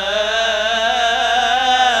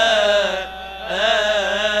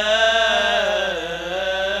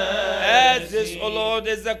As this, O Lord,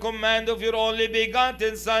 is the command of your only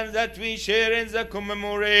begotten Son, that we share in the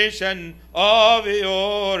commemoration of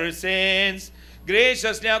your saints.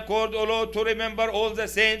 Graciously accord, O Lord, to remember all the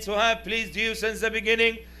saints who have pleased you since the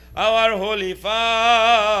beginning, our Holy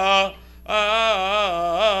Father,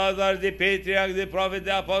 the patriarchs, the prophets,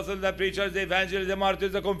 the apostles, the preachers, the evangelists, the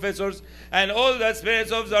martyrs, the confessors, and all the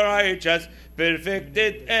spirits of the righteous,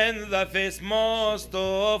 perfected in the faith, most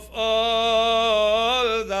of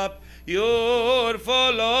all the pure,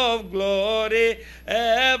 full of glory,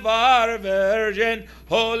 ever Virgin,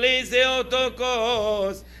 Holy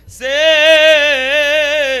Theotokos, Saint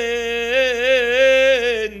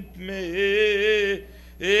Mary,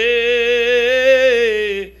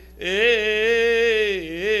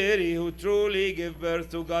 who truly gave birth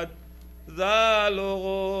to God, the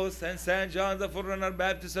Logos, and Saint John the Forerunner,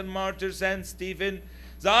 Baptist and Martyr, Saint Stephen,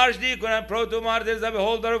 the Archdeacon and Proto-Martyr, the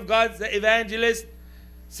Beholder of God, the Evangelist,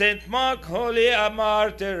 Saint Mark, Holy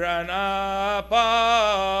Martyr and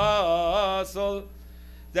Apostle,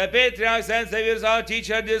 the Patriarchs and Saviors, our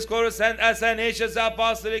Teacher, Discourse, Saint Athanasius, the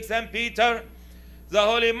Apostolic, Saint Peter, the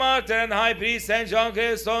Holy Martyr and High Priest, Saint John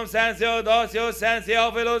Chrysostom, Saint Theodosius, Saint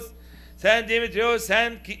Theophilus, Saint Demetrius,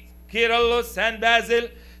 Saint Kyrillus, Saint Basil,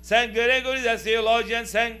 Saint Gregory the Theologian,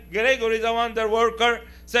 Saint Gregory the Wonder Worker,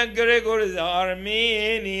 Saint Gregory the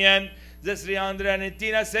Armenian, the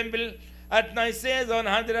 318 Assemble at Nicaea, the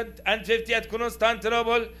 150 at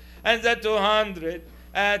Constantinople, and the 200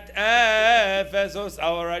 at Ephesus.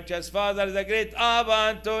 Our righteous Father, the great Abba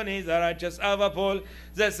Antony, the righteous Abba Paul,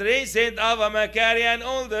 the 3 Saint Abba Macari, and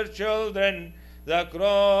all their children, the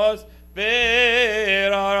cross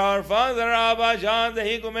bearer, our Father Abba John, the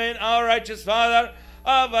Higumen, our righteous Father,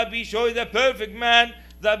 Abba Bishoy, the perfect man,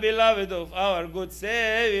 the beloved of our good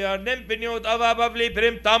Savior, Nempiniot Abba Bavli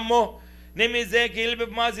Prim Tammo, Nemizekil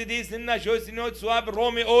Bmazidis, Nashosiniot Swab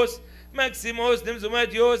Romeos, Maximus,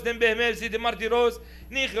 Nemzumatios, Nembehmer City Martyros,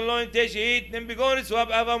 Nicholoin Teshit, Nembigonis Swab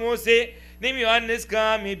Ava Mose, Nem Ioannis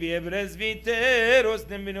Kami Presbyteros,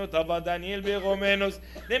 Nembinot Ava Daniel Begomenos,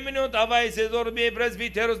 Nembinot Ava Isidor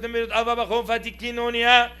Presbyteros, Nembinot Ava Bachon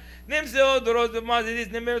Fatikinonia, Nem Seodoros Bmazidis,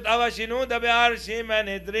 Nembinot Ava Shenouda Bearshim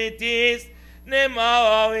Edritis, Nem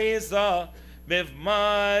Awisa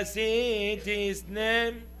Bevmasitis,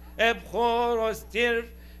 Nem Ebchoros Tirf,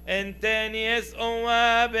 Antonius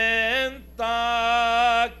Oabentak,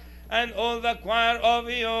 and all the choir of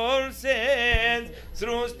your saints,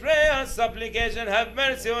 through whose prayer and supplication have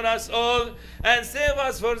mercy on us all, and save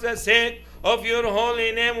us for the sake of your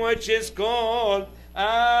holy name, which is called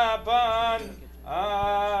upon us.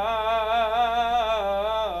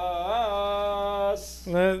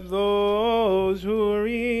 Let those who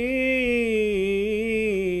read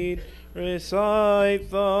recite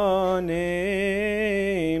the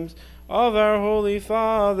names of our holy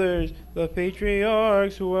fathers, the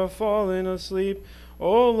patriarchs who have fallen asleep.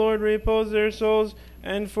 O Lord, repose their souls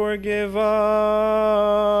and forgive us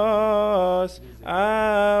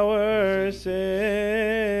our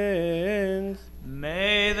sins.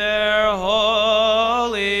 May their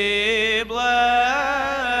holy blessings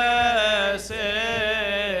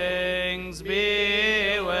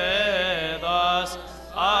be with us.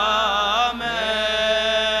 Amen.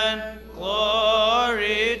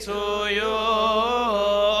 Glory to you,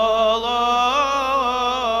 O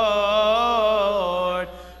Lord.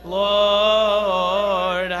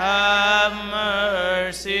 Lord, have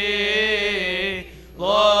mercy.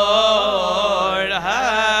 Lord,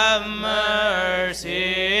 have mercy.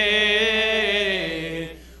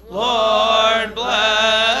 Lord,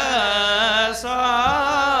 bless us.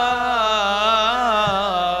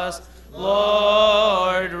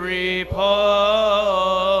 Lord, repose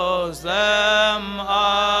them.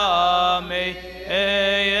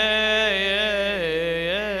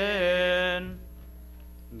 Amen.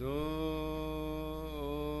 Those,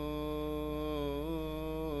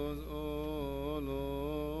 O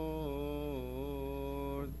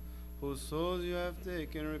Lord, whose souls you have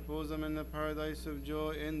taken, repose them in the paradise of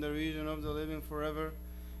joy, in the region of the living forever,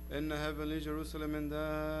 in the heavenly Jerusalem, in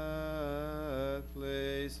that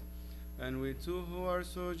place. And we too, who are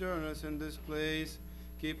sojourners in this place,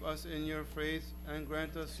 keep us in your faith, and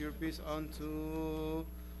grant us your peace unto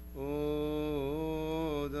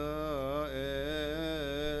the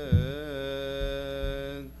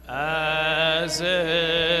end. As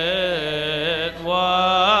it was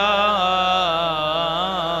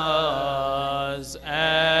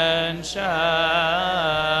and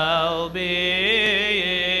shall be,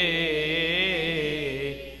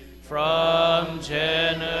 from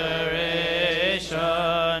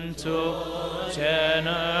generation to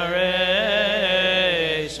generation,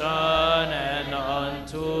 and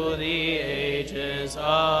unto the ages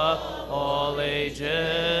of all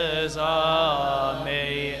ages. Amen.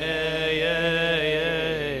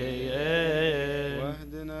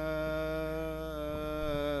 واهدنا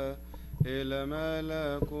إلى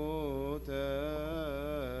ملكوتك.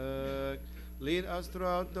 Lead us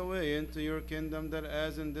throughout the way into your kingdom, that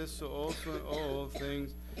as in this so also in all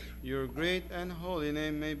things your great and holy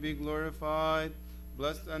name may be glorified,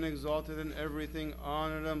 blessed and exalted in everything,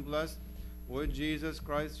 honored and blessed with Jesus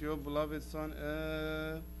Christ, your beloved Son,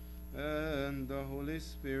 and the Holy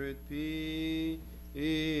Spirit.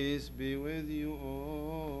 Peace be with you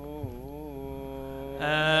all.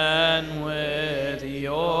 And with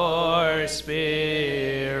your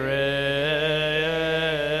spirit.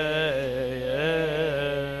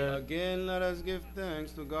 Again, let us give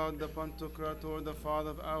thanks to God God the Pantocrator, the Father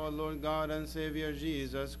of our Lord God and Savior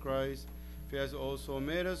Jesus Christ. He has also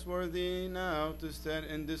made us worthy now to stand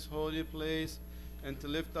in this holy place and to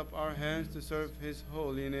lift up our hands to serve his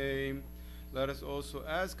holy name. Let us also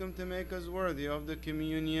ask him to make us worthy of the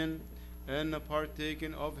communion and the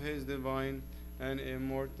partaking of his divine and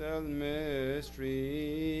immortal mystery.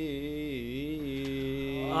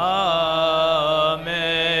 Amen.